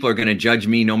 because people are going to judge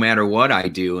me no matter what I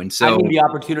do. And so I mean, the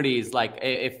opportunities, like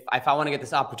if I want to get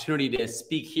this opportunity to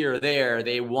speak here or there,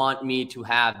 they want me to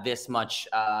have this much,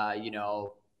 you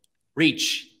know,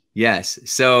 reach. Yes.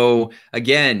 So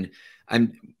again,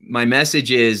 my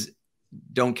message is,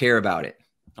 don't care about it.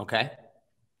 Okay.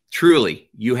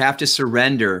 Truly, you have to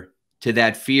surrender to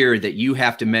that fear that you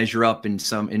have to measure up in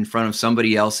front of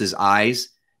somebody else's eyes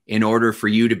in order for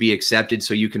you to be accepted,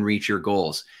 so you can reach your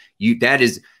goals.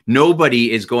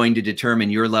 Nobody is going to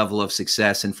determine your level of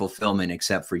success and fulfillment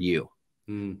except for you.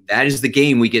 That is the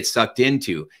game we get sucked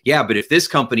into. Yeah, but if this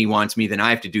company wants me, then I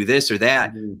have to do this or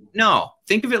that. No,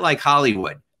 think of it like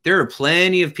Hollywood. There are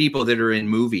plenty of people that are in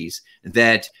movies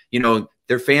that, you know,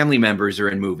 their family members are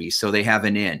in movies, so they have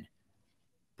an in.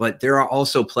 But there are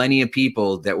also plenty of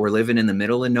people that were living in the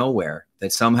middle of nowhere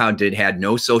that somehow had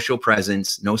no social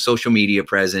presence, no social media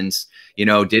presence, you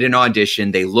know, did an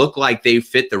audition. They look like they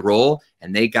fit the role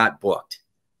and they got booked,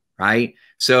 right?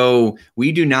 So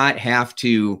we do not have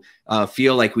to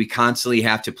feel like we constantly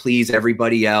have to please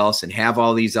everybody else and have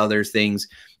all these other things.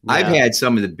 Yeah. I've had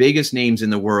some of the biggest names in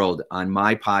the world on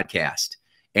my podcast,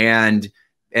 and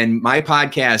my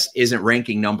podcast isn't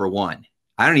ranking #1.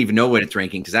 I don't even know what it's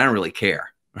ranking, because I don't really care.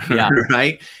 Yeah.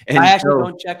 Right. And I actually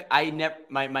don't check. I never,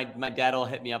 my dad will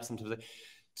hit me up sometimes like,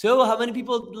 so how many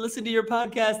people listen to your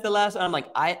podcast the last? I'm like,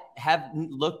 I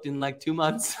haven't looked in like 2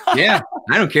 months. Yeah.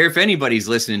 I don't care if anybody's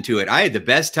listening to it. I had the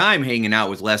best time hanging out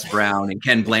with Les Brown and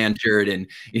Ken Blanchard and,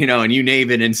 you know, and you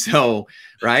name it. And so,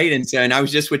 right. And I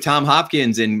was just with Tom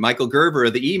Hopkins and Michael Gerber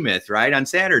of the E-Myth, right, on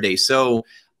Saturday. So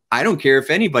I don't care if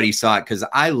anybody saw it, because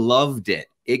I loved it.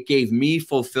 It gave me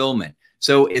fulfillment.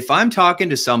 So if I'm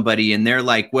talking to somebody and they're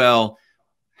like, well,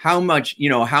 how much, you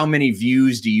know, how many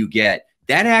views do you get?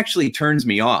 That actually turns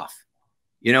me off,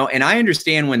 you know, and I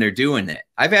understand when they're doing it.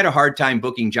 I've had a hard time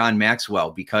booking John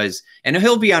Maxwell and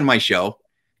he'll be on my show,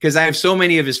 because I have so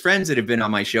many of his friends that have been on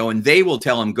my show, and they will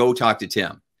tell him, go talk to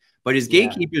Tim. But his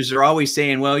gatekeepers are always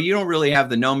saying, well, you don't really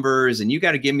have the numbers and you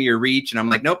got to give me your reach. And I'm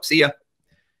like, nope, see ya.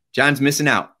 John's missing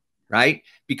out. Right?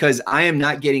 Because I am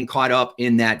not getting caught up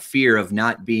in that fear of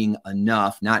not being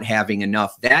enough, not having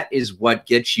enough. That is what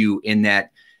gets you in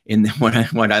what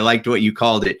I liked what you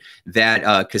called it,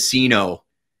 that casino,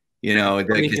 you know,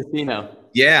 the casino.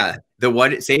 Yeah.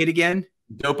 Say it again.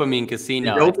 Dopamine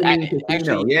casino. Dopamine casino.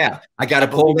 Actually, yeah. I got to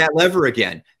pull that lever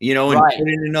again, you know, and put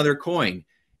in another coin.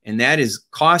 And that is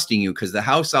costing you, because the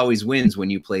house always wins when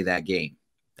you play that game.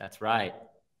 That's right.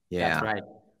 Yeah. That's right.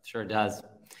 Sure does.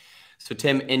 So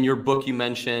Tim, in your book, you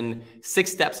mentioned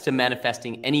 6 steps to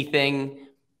manifesting anything.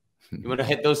 You want to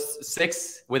hit those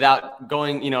 6 without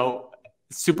going, you know,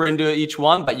 super into each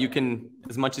one, but you can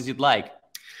as much as you'd like.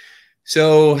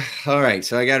 So, all right.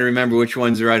 So I got to remember which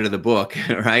ones are out of the book,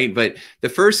 right? But the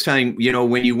first time, you know,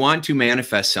 when you want to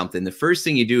manifest something, the first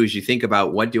thing you do is you think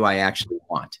about, what do I actually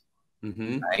want?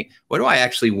 Right? What do I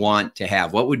actually want to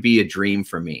have? What would be a dream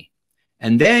for me?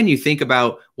 And then you think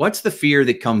about, what's the fear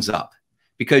that comes up?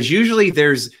 Because usually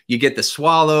you get the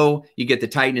swallow, you get the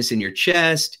tightness in your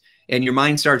chest, and your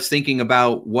mind starts thinking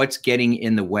about what's getting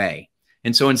in the way.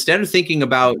 And so instead of thinking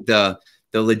about the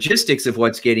logistics of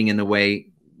what's getting in the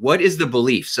way, what is the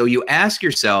belief? So you ask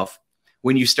yourself,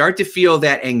 when you start to feel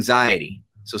that anxiety.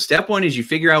 So step 1 is you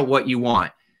figure out what you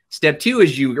want. Step 2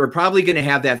 is you are probably going to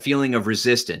have that feeling of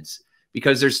resistance,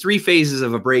 because there's 3 phases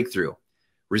of a breakthrough: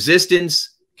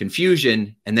 resistance,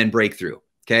 confusion, and then breakthrough.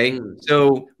 Okay.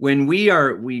 So when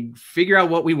we figure out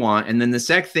what we want. And then the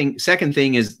second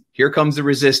thing is, here comes the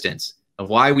resistance of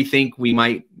why we think we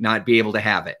might not be able to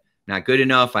have it. Not good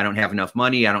enough. I don't have enough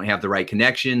money. I don't have the right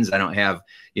connections. I don't have,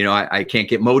 I can't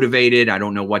get motivated. I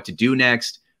don't know what to do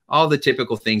next. All the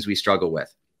typical things we struggle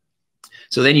with.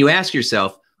 So then you ask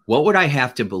yourself, what would I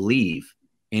have to believe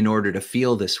in order to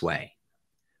feel this way?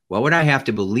 What would I have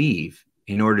to believe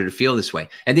in order to feel this way?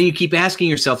 And then you keep asking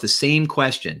yourself the same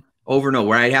question over and over,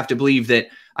 where I'd have to believe that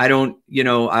I don't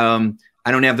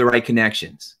have the right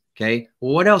connections. Okay.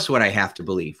 Well, what else would I have to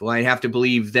believe? Well, I'd have to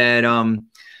believe that,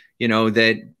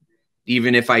 that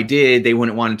even if I did, they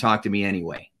wouldn't want to talk to me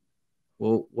anyway.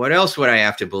 Well, what else would I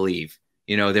have to believe,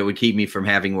 that would keep me from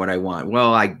having what I want?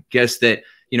 Well, I guess that,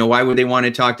 why would they want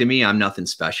to talk to me? I'm nothing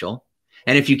special.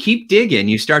 And if you keep digging,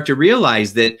 you start to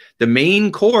realize that the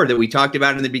main core that we talked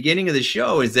about in the beginning of the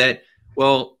show is that,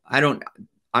 well,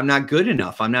 I'm not good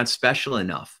enough. I'm not special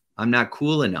enough. I'm not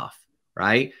cool enough.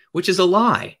 Right. Which is a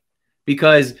lie,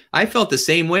 because I felt the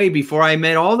same way before I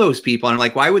met all those people. I'm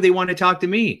like, why would they want to talk to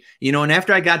me? And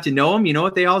after I got to know them, you know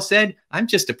what they all said? I'm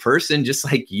just a person just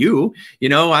like you.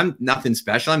 I'm nothing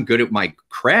special. I'm good at my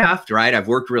craft. Right. I've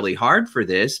worked really hard for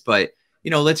this, but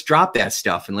let's drop that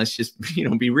stuff and let's just,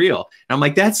 be real. And I'm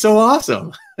like, that's so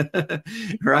awesome.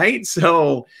 Right.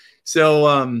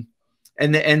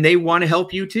 And they want to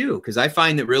help you too. Because I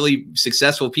find that really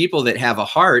successful people that have a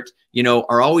heart,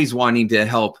 are always wanting to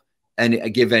help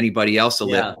and give anybody else a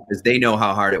lift, because they know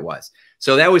how hard it was.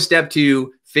 So that was step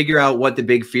 2, figure out what the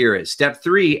big fear is. Step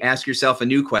 3, ask yourself a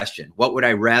new question. What would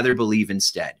I rather believe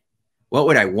instead? What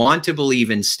would I want to believe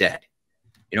instead?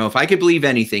 If I could believe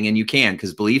anything, and you can,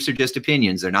 because beliefs are just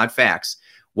opinions, they're not facts.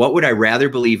 What would I rather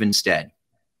believe instead?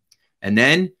 And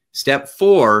then step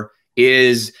 4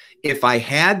 is, if I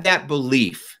had that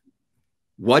belief,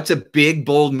 what's a big,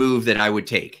 bold move that I would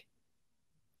take?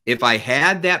 If I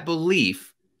had that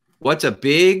belief, what's a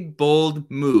big,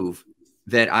 bold move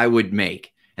that I would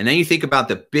make? And then you think about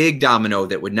the big domino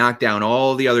that would knock down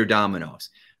all the other dominoes.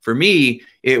 For me,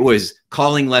 it was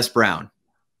calling Les Brown.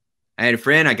 I had a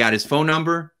friend, I got his phone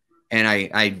number, and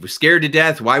I was scared to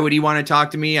death. Why would he want to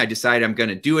talk to me? I decided I'm going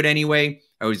to do it anyway.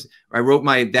 I wrote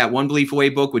that One Belief Away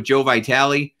book with Joe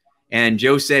Vitale, and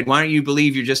Joe said, why don't you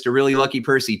believe you're just a really lucky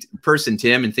person,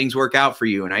 Tim, and things work out for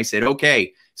you? And I said,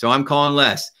 okay. So I'm calling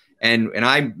Les, and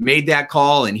I made that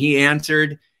call, and he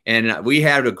answered, and we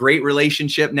had a great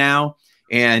relationship now.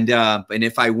 And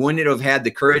if I wouldn't have had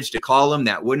the courage to call him,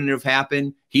 that wouldn't have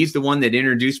happened. He's the one that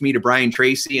introduced me to Brian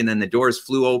Tracy, and then the doors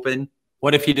flew open.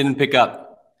 What if he didn't pick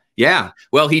up? Yeah.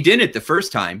 Well, he didn't the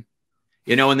first time,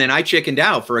 and then I chickened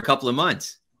out for a couple of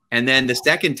months. And then the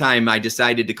second time I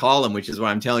decided to call him, which is what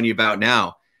I'm telling you about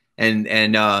now. And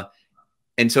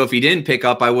so if he didn't pick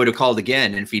up, I would have called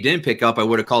again. And if he didn't pick up, I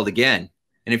would have called again.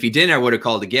 And if he didn't, I would have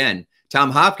called again.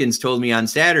 Tom Hopkins told me on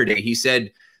Saturday, he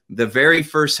said, the very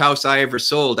first house I ever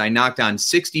sold, I knocked on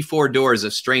 64 doors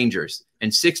of strangers,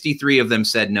 and 63 of them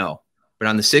said no. But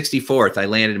on the 64th, I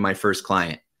landed my first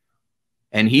client.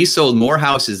 And he sold more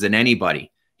houses than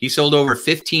anybody. He sold over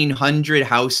 1,500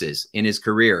 houses in his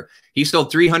career. He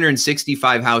sold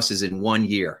 365 houses in 1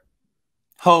 year.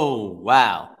 Oh,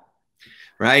 wow.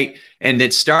 Right? And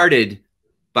it started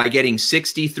by getting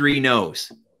 63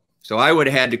 no's. So I would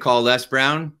have had to call Les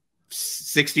Brown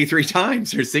 63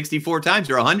 times or 64 times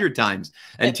or 100 times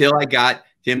until I got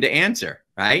him to answer,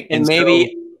 right? And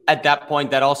maybe at that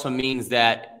point, that also means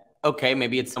that, okay,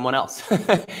 maybe it's someone else.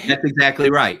 That's exactly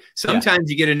right.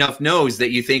 Sometimes you get enough no's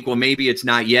that you think, well, maybe it's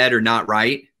not yet or not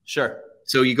right. Sure.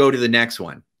 So you go to the next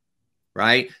one,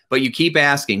 right? But you keep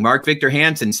asking. Mark Victor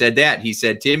Hansen said that. He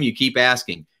said, Tim, you keep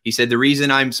asking. He said, the reason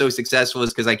I'm so successful is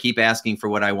because I keep asking for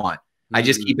what I want. I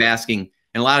just keep asking.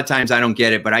 And a lot of times I don't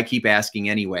get it, but I keep asking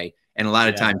anyway. And a lot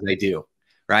of times I do.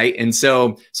 Right. And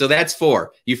so that's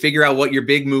 4. You figure out what your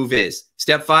big move is.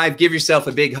 Step 5, give yourself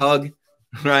a big hug.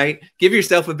 Right. Give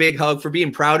yourself a big hug for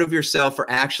being proud of yourself, for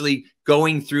actually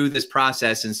going through this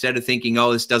process instead of thinking,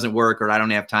 oh, this doesn't work, or I don't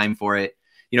have time for it.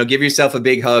 Give yourself a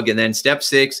big hug. And then step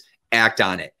 6, act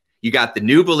on it. You got the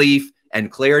new belief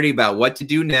and clarity about what to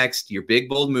do next, your big,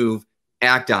 bold move.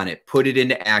 Act on it. Put it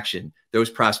into action. Those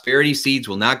prosperity seeds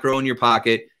will not grow in your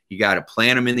pocket. You got to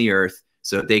plant them in the earth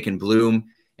so that they can bloom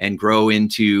and grow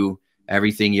into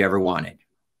everything you ever wanted.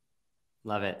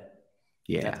 Love it.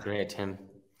 Yeah. That's great, Tim.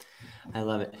 I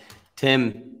love it.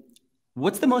 Tim,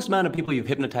 what's the most amount of people you've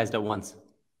hypnotized at once?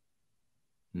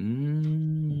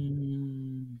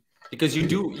 Because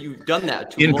you've done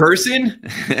that. In person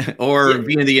or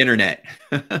via the internet?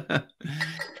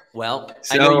 Well,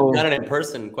 I know you've done it in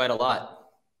person quite a lot.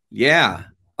 Yeah.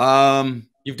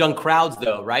 You've done crowds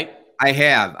though, right? I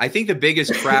have. I think the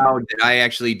biggest crowd that I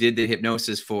actually did the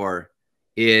hypnosis for,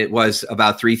 it was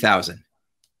about 3,000.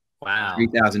 Wow.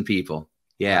 3,000 people.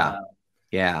 Yeah. Wow.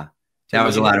 Yeah. That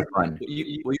was a lot of fun. Will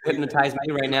you hypnotize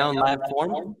me right now in live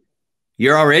form?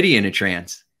 You're already in a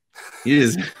trance.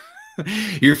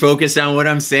 You're focused on what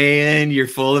I'm saying. You're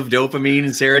full of dopamine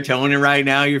and serotonin right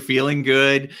now. You're feeling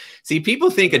good. See, people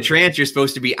think a trance, you're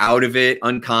supposed to be out of it,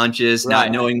 unconscious,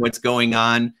 not knowing what's going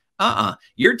on.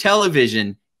 Your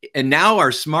television and now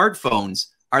our smartphones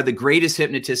are the greatest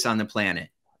hypnotists on the planet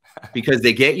because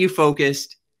they get you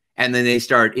focused and then they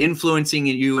start influencing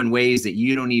you in ways that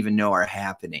you don't even know are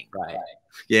happening. Right.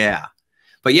 Yeah.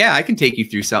 But yeah, I can take you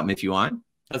through something if you want.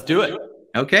 Let's do it.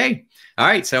 Okay. All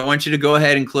right. So I want you to go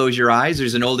ahead and close your eyes.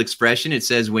 There's an old expression. It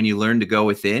says, when you learn to go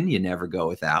within, you never go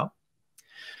without.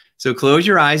 So close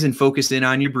your eyes and focus in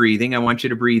on your breathing. I want you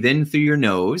to breathe in through your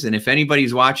nose. And if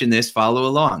anybody's watching this, follow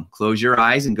along. Close your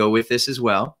eyes and go with this as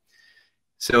well.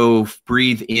 So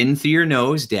breathe in through your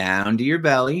nose, down to your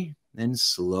belly, then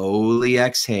slowly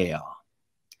exhale.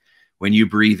 When you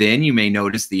breathe in, you may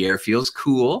notice the air feels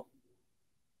cool.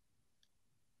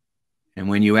 And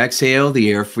when you exhale,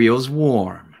 the air feels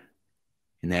warm.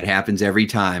 And that happens every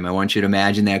time. I want you to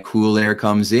imagine that cool air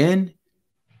comes in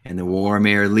and the warm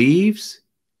air leaves.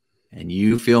 And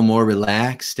you feel more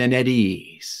relaxed and at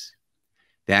ease.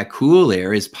 That cool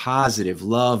air is positive,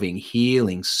 loving,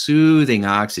 healing, soothing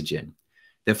oxygen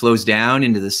that flows down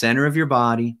into the center of your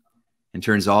body and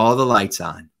turns all the lights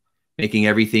on, making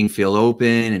everything feel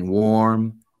open and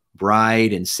warm,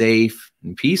 bright and safe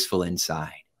and peaceful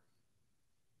inside.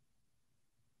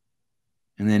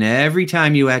 And then every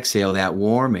time you exhale that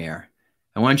warm air,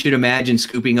 I want you to imagine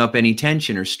scooping up any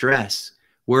tension or stress,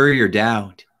 worry or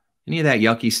doubt. Any of that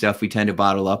yucky stuff we tend to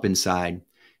bottle up inside.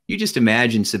 You just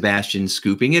imagine Sebastian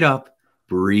scooping it up,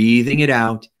 breathing it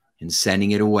out, and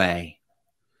sending it away.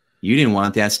 You didn't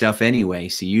want that stuff anyway,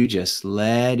 so you just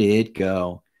let it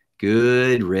go.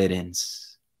 Good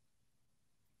riddance.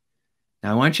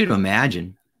 Now I want you to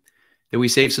imagine that we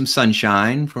save some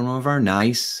sunshine from one of our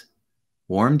nice,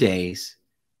 warm days.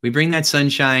 We bring that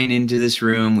sunshine into this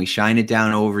room, we shine it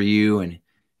down over you, and it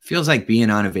feels like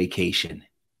being on a vacation.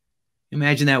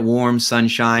 Imagine that warm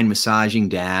sunshine massaging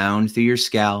down through your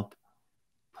scalp,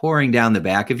 pouring down the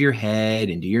back of your head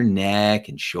into your neck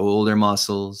and shoulder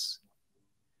muscles.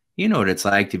 You know what it's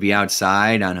like to be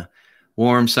outside on a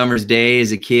warm summer's day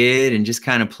as a kid and just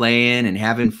kind of playing and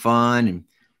having fun and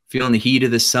feeling the heat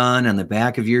of the sun on the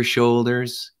back of your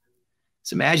shoulders.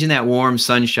 So imagine that warm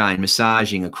sunshine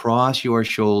massaging across your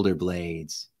shoulder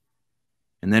blades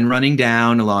and then running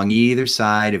down along either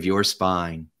side of your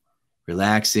spine.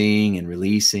 Relaxing and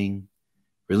releasing,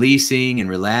 releasing and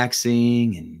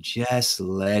relaxing, and just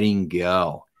letting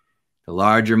go. The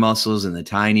larger muscles and the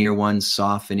tinier ones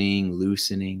softening,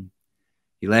 loosening.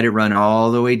 You let it run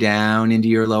all the way down into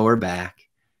your lower back,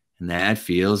 and that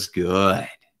feels good.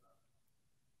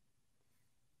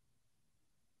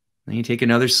 Then you take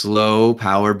another slow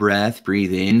power breath.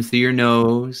 Breathe in through your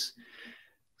nose.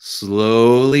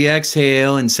 Slowly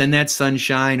exhale and send that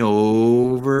sunshine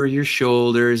over your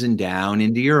shoulders and down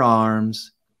into your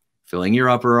arms, filling your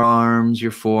upper arms,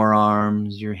 your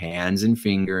forearms, your hands and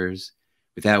fingers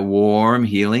with that warm,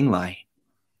 healing light.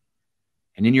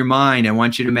 And in your mind, I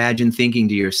want you to imagine thinking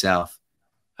to yourself,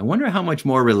 I wonder how much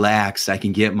more relaxed I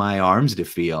can get my arms to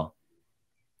feel.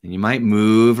 And you might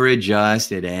move or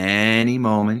adjust at any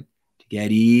moment to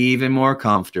get even more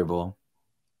comfortable.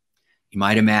 You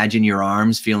might imagine your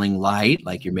arms feeling light,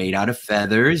 like you're made out of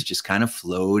feathers, just kind of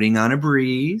floating on a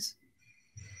breeze.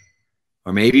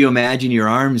 Or maybe you imagine your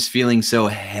arms feeling so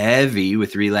heavy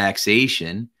with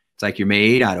relaxation, it's like you're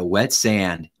made out of wet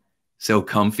sand, so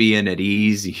comfy and at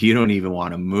ease, you don't even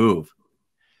want to move.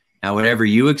 Now, whatever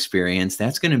you experience,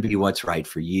 that's going to be what's right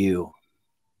for you.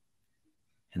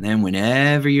 And then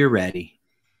whenever you're ready,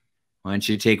 I want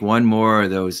you to take one more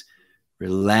of those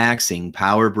relaxing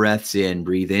power breaths in.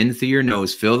 Breathe in through your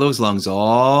nose. Fill those lungs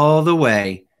all the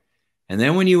way. And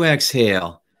then when you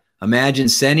exhale, imagine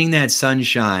sending that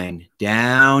sunshine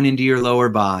down into your lower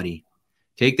body.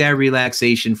 Take that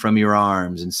relaxation from your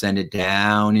arms and send it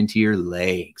down into your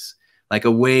legs like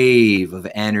a wave of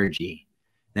energy.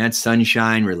 That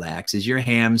sunshine relaxes your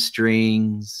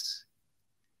hamstrings.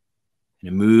 And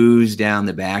it moves down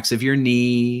the backs of your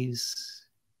knees.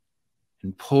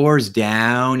 And pours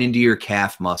down into your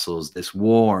calf muscles, this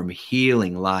warm,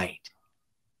 healing light.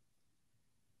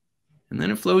 And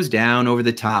then it flows down over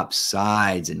the tops,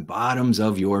 sides, and bottoms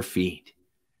of your feet.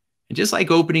 And just like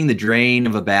opening the drain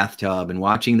of a bathtub and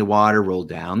watching the water roll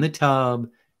down the tub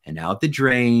and out the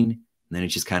drain, and then it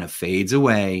just kind of fades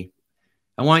away,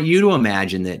 I want you to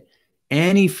imagine that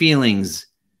any feelings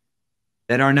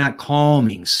that are not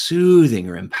calming, soothing,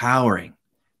 or empowering.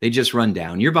 They just run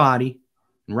down your body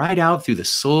and right out through the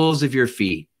soles of your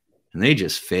feet, and they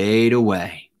just fade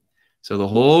away. So the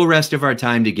whole rest of our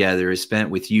time together is spent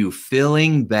with you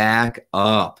filling back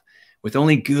up with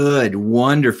only good,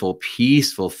 wonderful,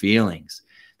 peaceful feelings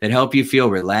that help you feel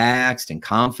relaxed and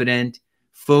confident,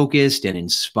 focused and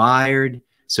inspired,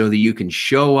 so that you can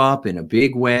show up in a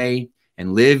big way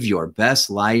and live your best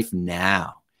life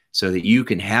now, so that you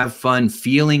can have fun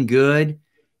feeling good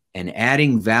and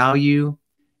adding value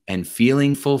and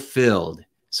feeling fulfilled,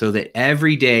 so that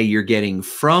every day you're getting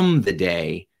from the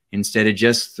day instead of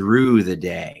just through the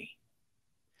day.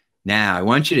 Now, I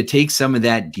want you to take some of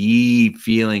that deep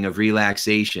feeling of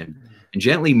relaxation and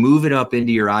gently move it up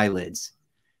into your eyelids.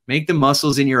 Make the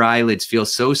muscles in your eyelids feel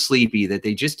so sleepy that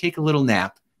they just take a little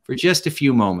nap for just a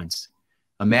few moments.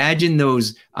 Imagine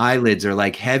those eyelids are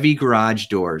like heavy garage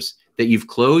doors that you've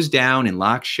closed down and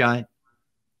locked shut.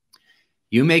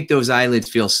 You make those eyelids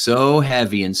feel so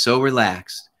heavy and so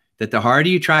relaxed that the harder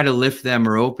you try to lift them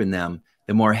or open them,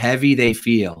 the more heavy they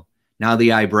feel. Now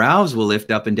the eyebrows will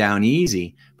lift up and down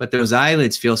easy, but those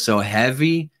eyelids feel so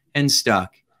heavy and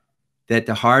stuck that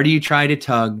the harder you try to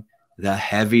tug, the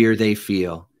heavier they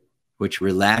feel, which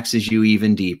relaxes you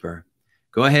even deeper.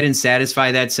 Go ahead and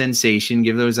satisfy that sensation.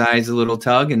 Give those eyes a little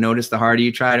tug and notice the harder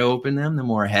you try to open them, the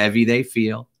more heavy they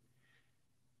feel.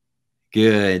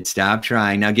 Good. Stop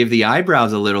trying. Now give the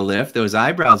eyebrows a little lift. Those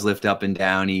eyebrows lift up and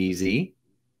down easy.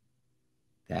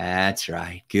 That's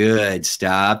right. Good.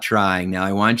 Stop trying. Now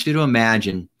I want you to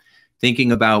imagine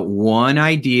thinking about one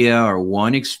idea or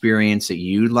one experience that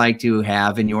you'd like to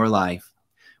have in your life,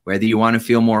 whether you want to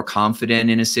feel more confident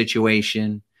in a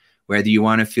situation, whether you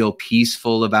want to feel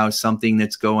peaceful about something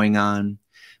that's going on.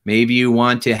 Maybe you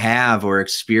want to have or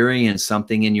experience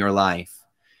something in your life.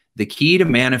 The key to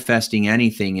manifesting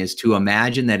anything is to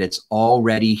imagine that it's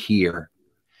already here,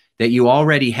 that you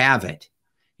already have it.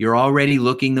 You're already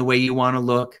looking the way you want to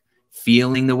look,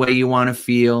 feeling the way you want to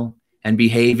feel, and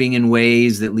behaving in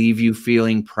ways that leave you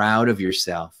feeling proud of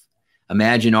yourself.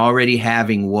 Imagine already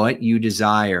having what you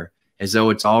desire as though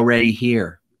it's already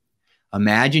here.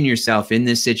 Imagine yourself in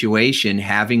this situation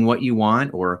having what you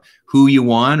want or who you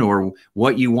want or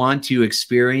what you want to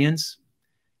experience.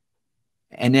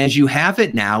 And as you have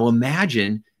it now,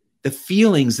 imagine the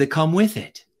feelings that come with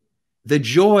it. The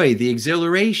joy, the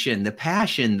exhilaration, the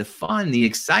passion, the fun, the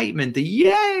excitement, the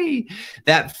yay,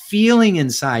 that feeling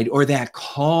inside, or that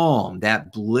calm,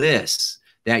 that bliss,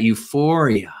 that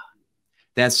euphoria,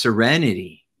 that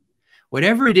serenity.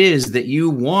 Whatever it is that you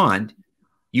want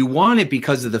it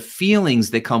because of the feelings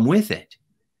that come with it.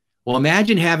 Well,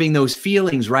 imagine having those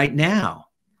feelings right now.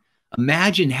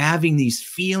 Imagine having these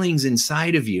feelings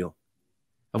inside of you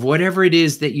of whatever it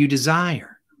is that you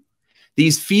desire.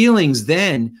 These feelings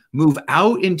then move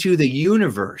out into the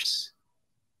universe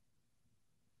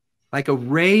like a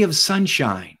ray of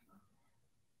sunshine,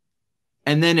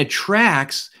 and then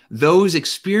attracts those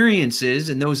experiences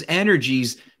and those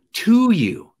energies to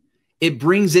you. It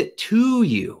brings it to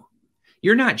you.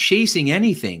 You're not chasing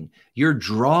anything. You're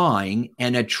drawing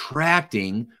and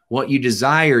attracting what you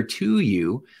desire to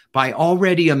you by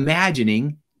already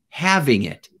imagining having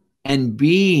it and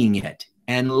being it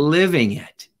and living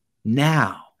it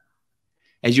now.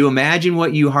 As you imagine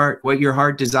what your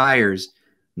heart desires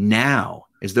now,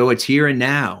 as though it's here and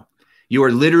now, you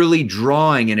are literally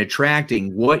drawing and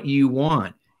attracting what you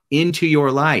want into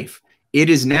your life. It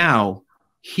is now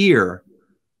here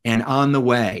and on the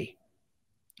way.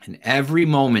 And every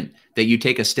moment that you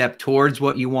take a step towards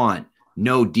what you want,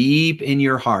 know deep in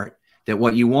your heart that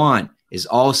what you want is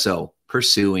also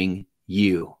pursuing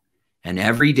you. And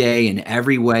every day in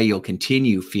every way, you'll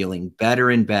continue feeling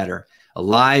better and better,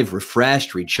 alive,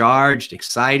 refreshed, recharged,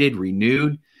 excited,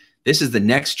 renewed. This is the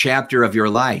next chapter of your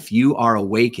life. You are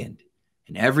awakened.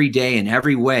 And every day in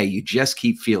every way, you just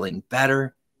keep feeling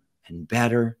better and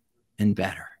better and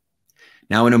better.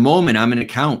 Now, in a moment, I'm going to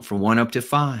count from 1 up to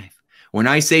 5. When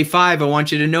I say 5, I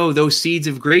want you to know those seeds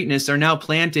of greatness are now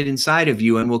planted inside of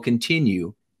you and will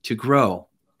continue to grow.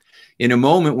 In a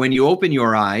moment, when you open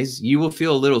your eyes, you will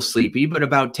feel a little sleepy, but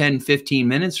about 10, 15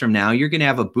 minutes from now, you're going to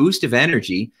have a boost of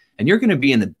energy and you're going to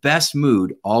be in the best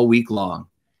mood all week long.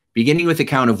 Beginning with the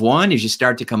count of 1, as you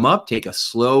start to come up, take a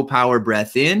slow power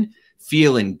breath in,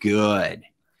 feeling good.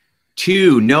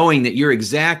 2, knowing that you're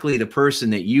exactly the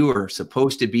person that you are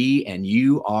supposed to be and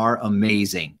you are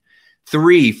amazing.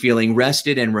 3, feeling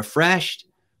rested and refreshed.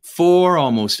 4,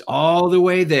 almost all the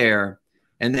way there.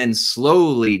 And then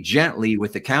slowly, gently,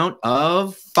 with the count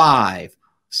of 5,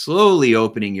 slowly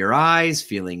opening your eyes,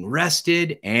 feeling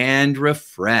rested and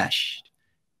refreshed.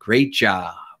 Great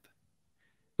job.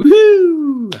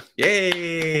 Woohoo!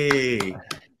 Yay!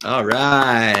 All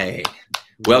right.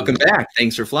 Welcome back.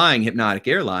 Thanks for flying Hypnotic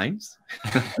Airlines.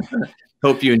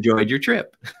 Hope you enjoyed your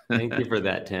trip. Thank you for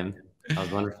that, Tim. That was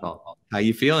wonderful. How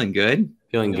you feeling? Good?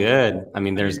 Feeling good. I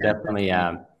mean, there's definitely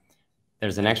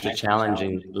there's an extra challenge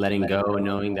in letting go,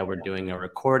 knowing that we're doing a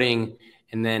recording.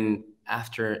 And then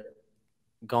after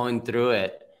going through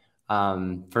it,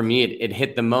 for me, it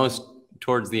hit the most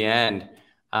towards the end,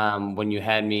 when you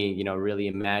had me, you know, really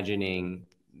imagining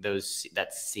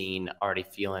that scene, already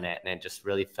feeling it, and it just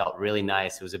really felt really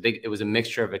nice. It was a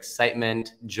mixture of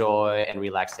excitement, joy, and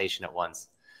relaxation at once.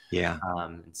 Yeah.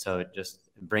 So just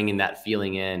bringing that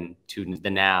feeling in to the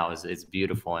now is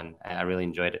beautiful, and I really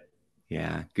enjoyed it.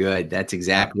 Yeah, good. That's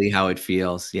exactly how it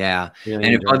feels. Yeah. Really And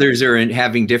if enjoyed it. others are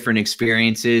having different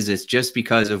experiences, it's just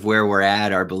because of where we're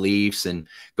at, our beliefs, and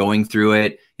going through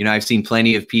it. You know, I've seen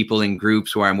plenty of people in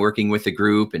groups where I'm working with a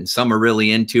group, and some are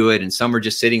really into it, and some are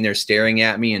just sitting there staring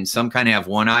at me, and some kind of have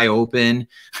one eye open.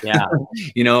 Yeah.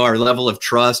 You know, our level of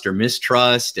trust or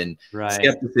mistrust and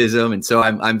skepticism. And so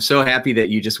I'm so happy that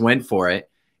you just went for it,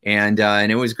 and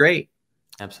it was great.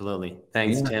 Absolutely.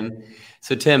 Thanks, Tim.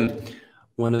 So Tim,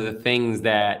 one of the things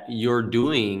that you're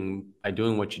doing by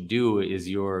doing what you do is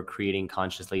you're creating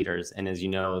conscious leaders. And as you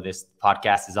know, this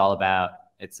podcast is all about,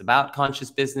 it's about conscious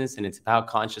business, and it's about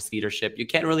conscious leadership. You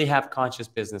can't really have conscious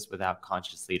business without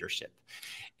conscious leadership.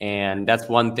 And that's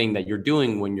one thing that you're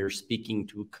doing when you're speaking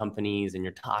to companies and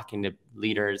you're talking to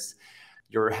leaders.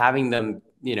 You're having them,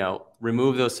 you know,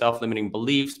 remove those self-limiting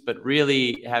beliefs, but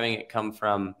really having it come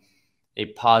from a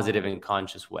positive and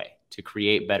conscious way to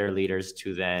create better leaders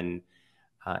to then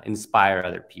inspire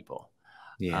other people.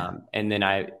 Yeah. And then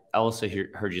I also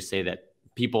heard you say that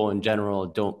people in general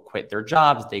don't quit their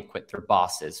jobs, they quit their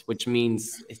bosses, which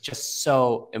means it's just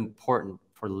so important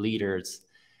for leaders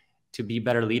to be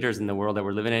better leaders in the world that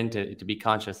we're living in, to be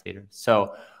conscious leaders.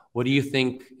 So what do you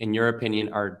think, in your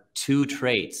opinion, are 2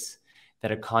 traits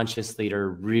that a conscious leader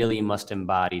really must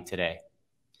embody today?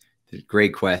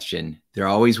 Great question. They're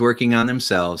always working on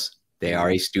themselves. They are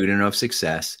a student of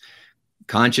success.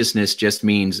 Consciousness just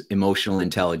means emotional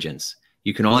intelligence.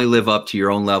 You can only live up to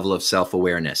your own level of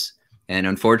self-awareness. And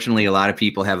unfortunately, a lot of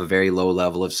people have a very low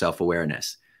level of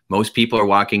self-awareness. Most people are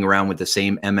walking around with the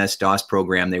same MS-DOS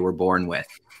program they were born with.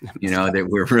 You know, that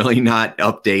we're really not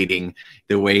updating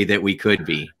the way that we could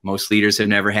be. Most leaders have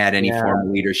never had any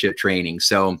formal leadership training.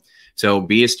 So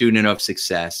be a student of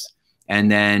success. And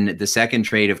then the second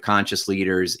trait of conscious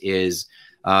leaders is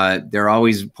they're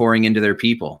always pouring into their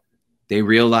people. They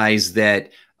realize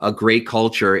that a great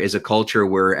culture is a culture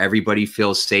where everybody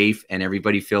feels safe and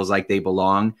everybody feels like they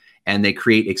belong, and they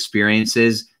create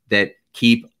experiences that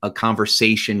keep a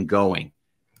conversation going.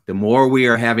 The more we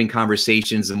are having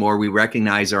conversations, the more we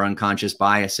recognize our unconscious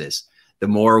biases, the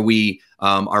more we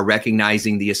are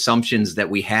recognizing the assumptions that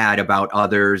we had about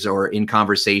others or in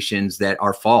conversations that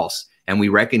are false. And we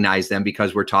recognize them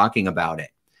because we're talking about it.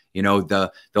 You know,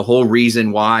 the whole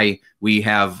reason why we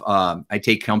have, I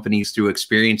take companies through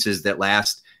experiences that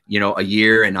last, you know, a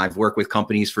year, and I've worked with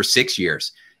companies for 6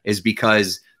 years, is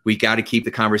because we got to keep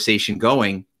the conversation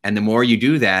going. And the more you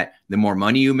do that, the more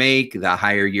money you make, the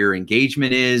higher your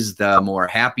engagement is, the more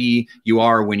happy you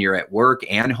are when you're at work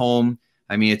and home.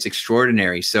 I mean, it's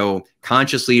extraordinary. So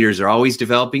conscious leaders are always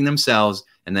developing themselves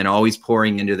and then always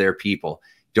pouring into their people.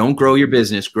 Don't grow your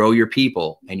business, grow your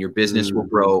people, and your business will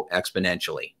grow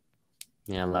exponentially.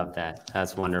 Yeah, I love that.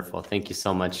 That's wonderful. Thank you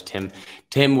so much, Tim.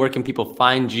 Tim, where can people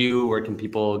find you? Where can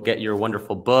people get your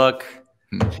wonderful book?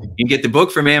 You can get the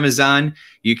book from Amazon.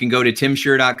 You can go to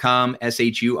timshurr.com,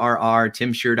 S-H-U-R-R,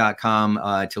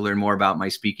 timshurr.com to learn more about my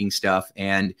speaking stuff.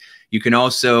 And you can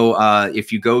also,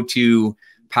 if you go to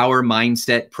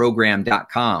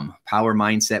powermindsetprogram.com,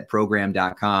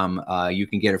 powermindsetprogram.com, you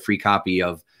can get a free copy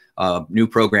of a new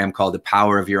program called The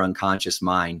Power of Your Unconscious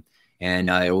Mind. And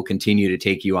it will continue to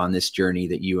take you on this journey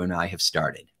that you and I have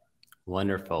started.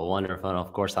 Wonderful, wonderful. And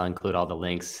of course, I'll include all the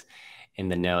links in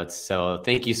the notes. So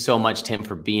thank you so much, Tim,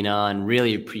 for being on.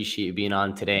 Really appreciate you being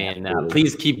on today. And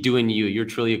please keep doing you. You're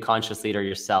truly a conscious leader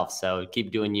yourself. So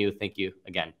keep doing you. Thank you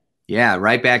again. Yeah,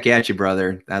 right back at you,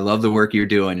 brother. I love the work you're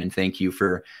doing. And thank you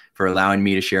for allowing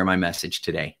me to share my message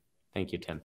today. Thank you,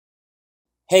 Tim.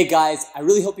 Hey guys, I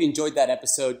really hope you enjoyed that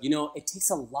episode. You know, it takes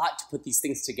a lot to put these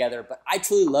things together, but I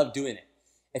truly love doing it.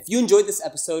 If you enjoyed this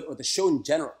episode or the show in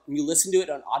general, and you listen to it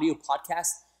on audio podcast,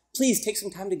 please take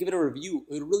some time to give it a review.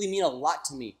 It would really mean a lot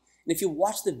to me. And if you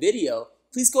watch the video,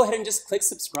 please go ahead and just click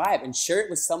subscribe and share it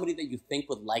with somebody that you think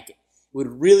would like it. It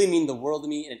would really mean the world to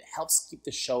me, and it helps keep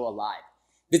the show alive.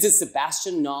 Visit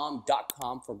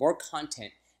sebastiannaum.com for more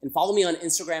content And follow me on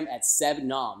Instagram at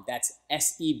SebNaum. That's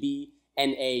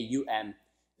SEBNAUM.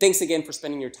 Thanks again for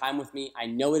spending your time with me. I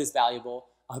know it is valuable.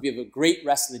 I hope you have a great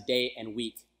rest of the day and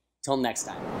week. Till next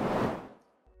time.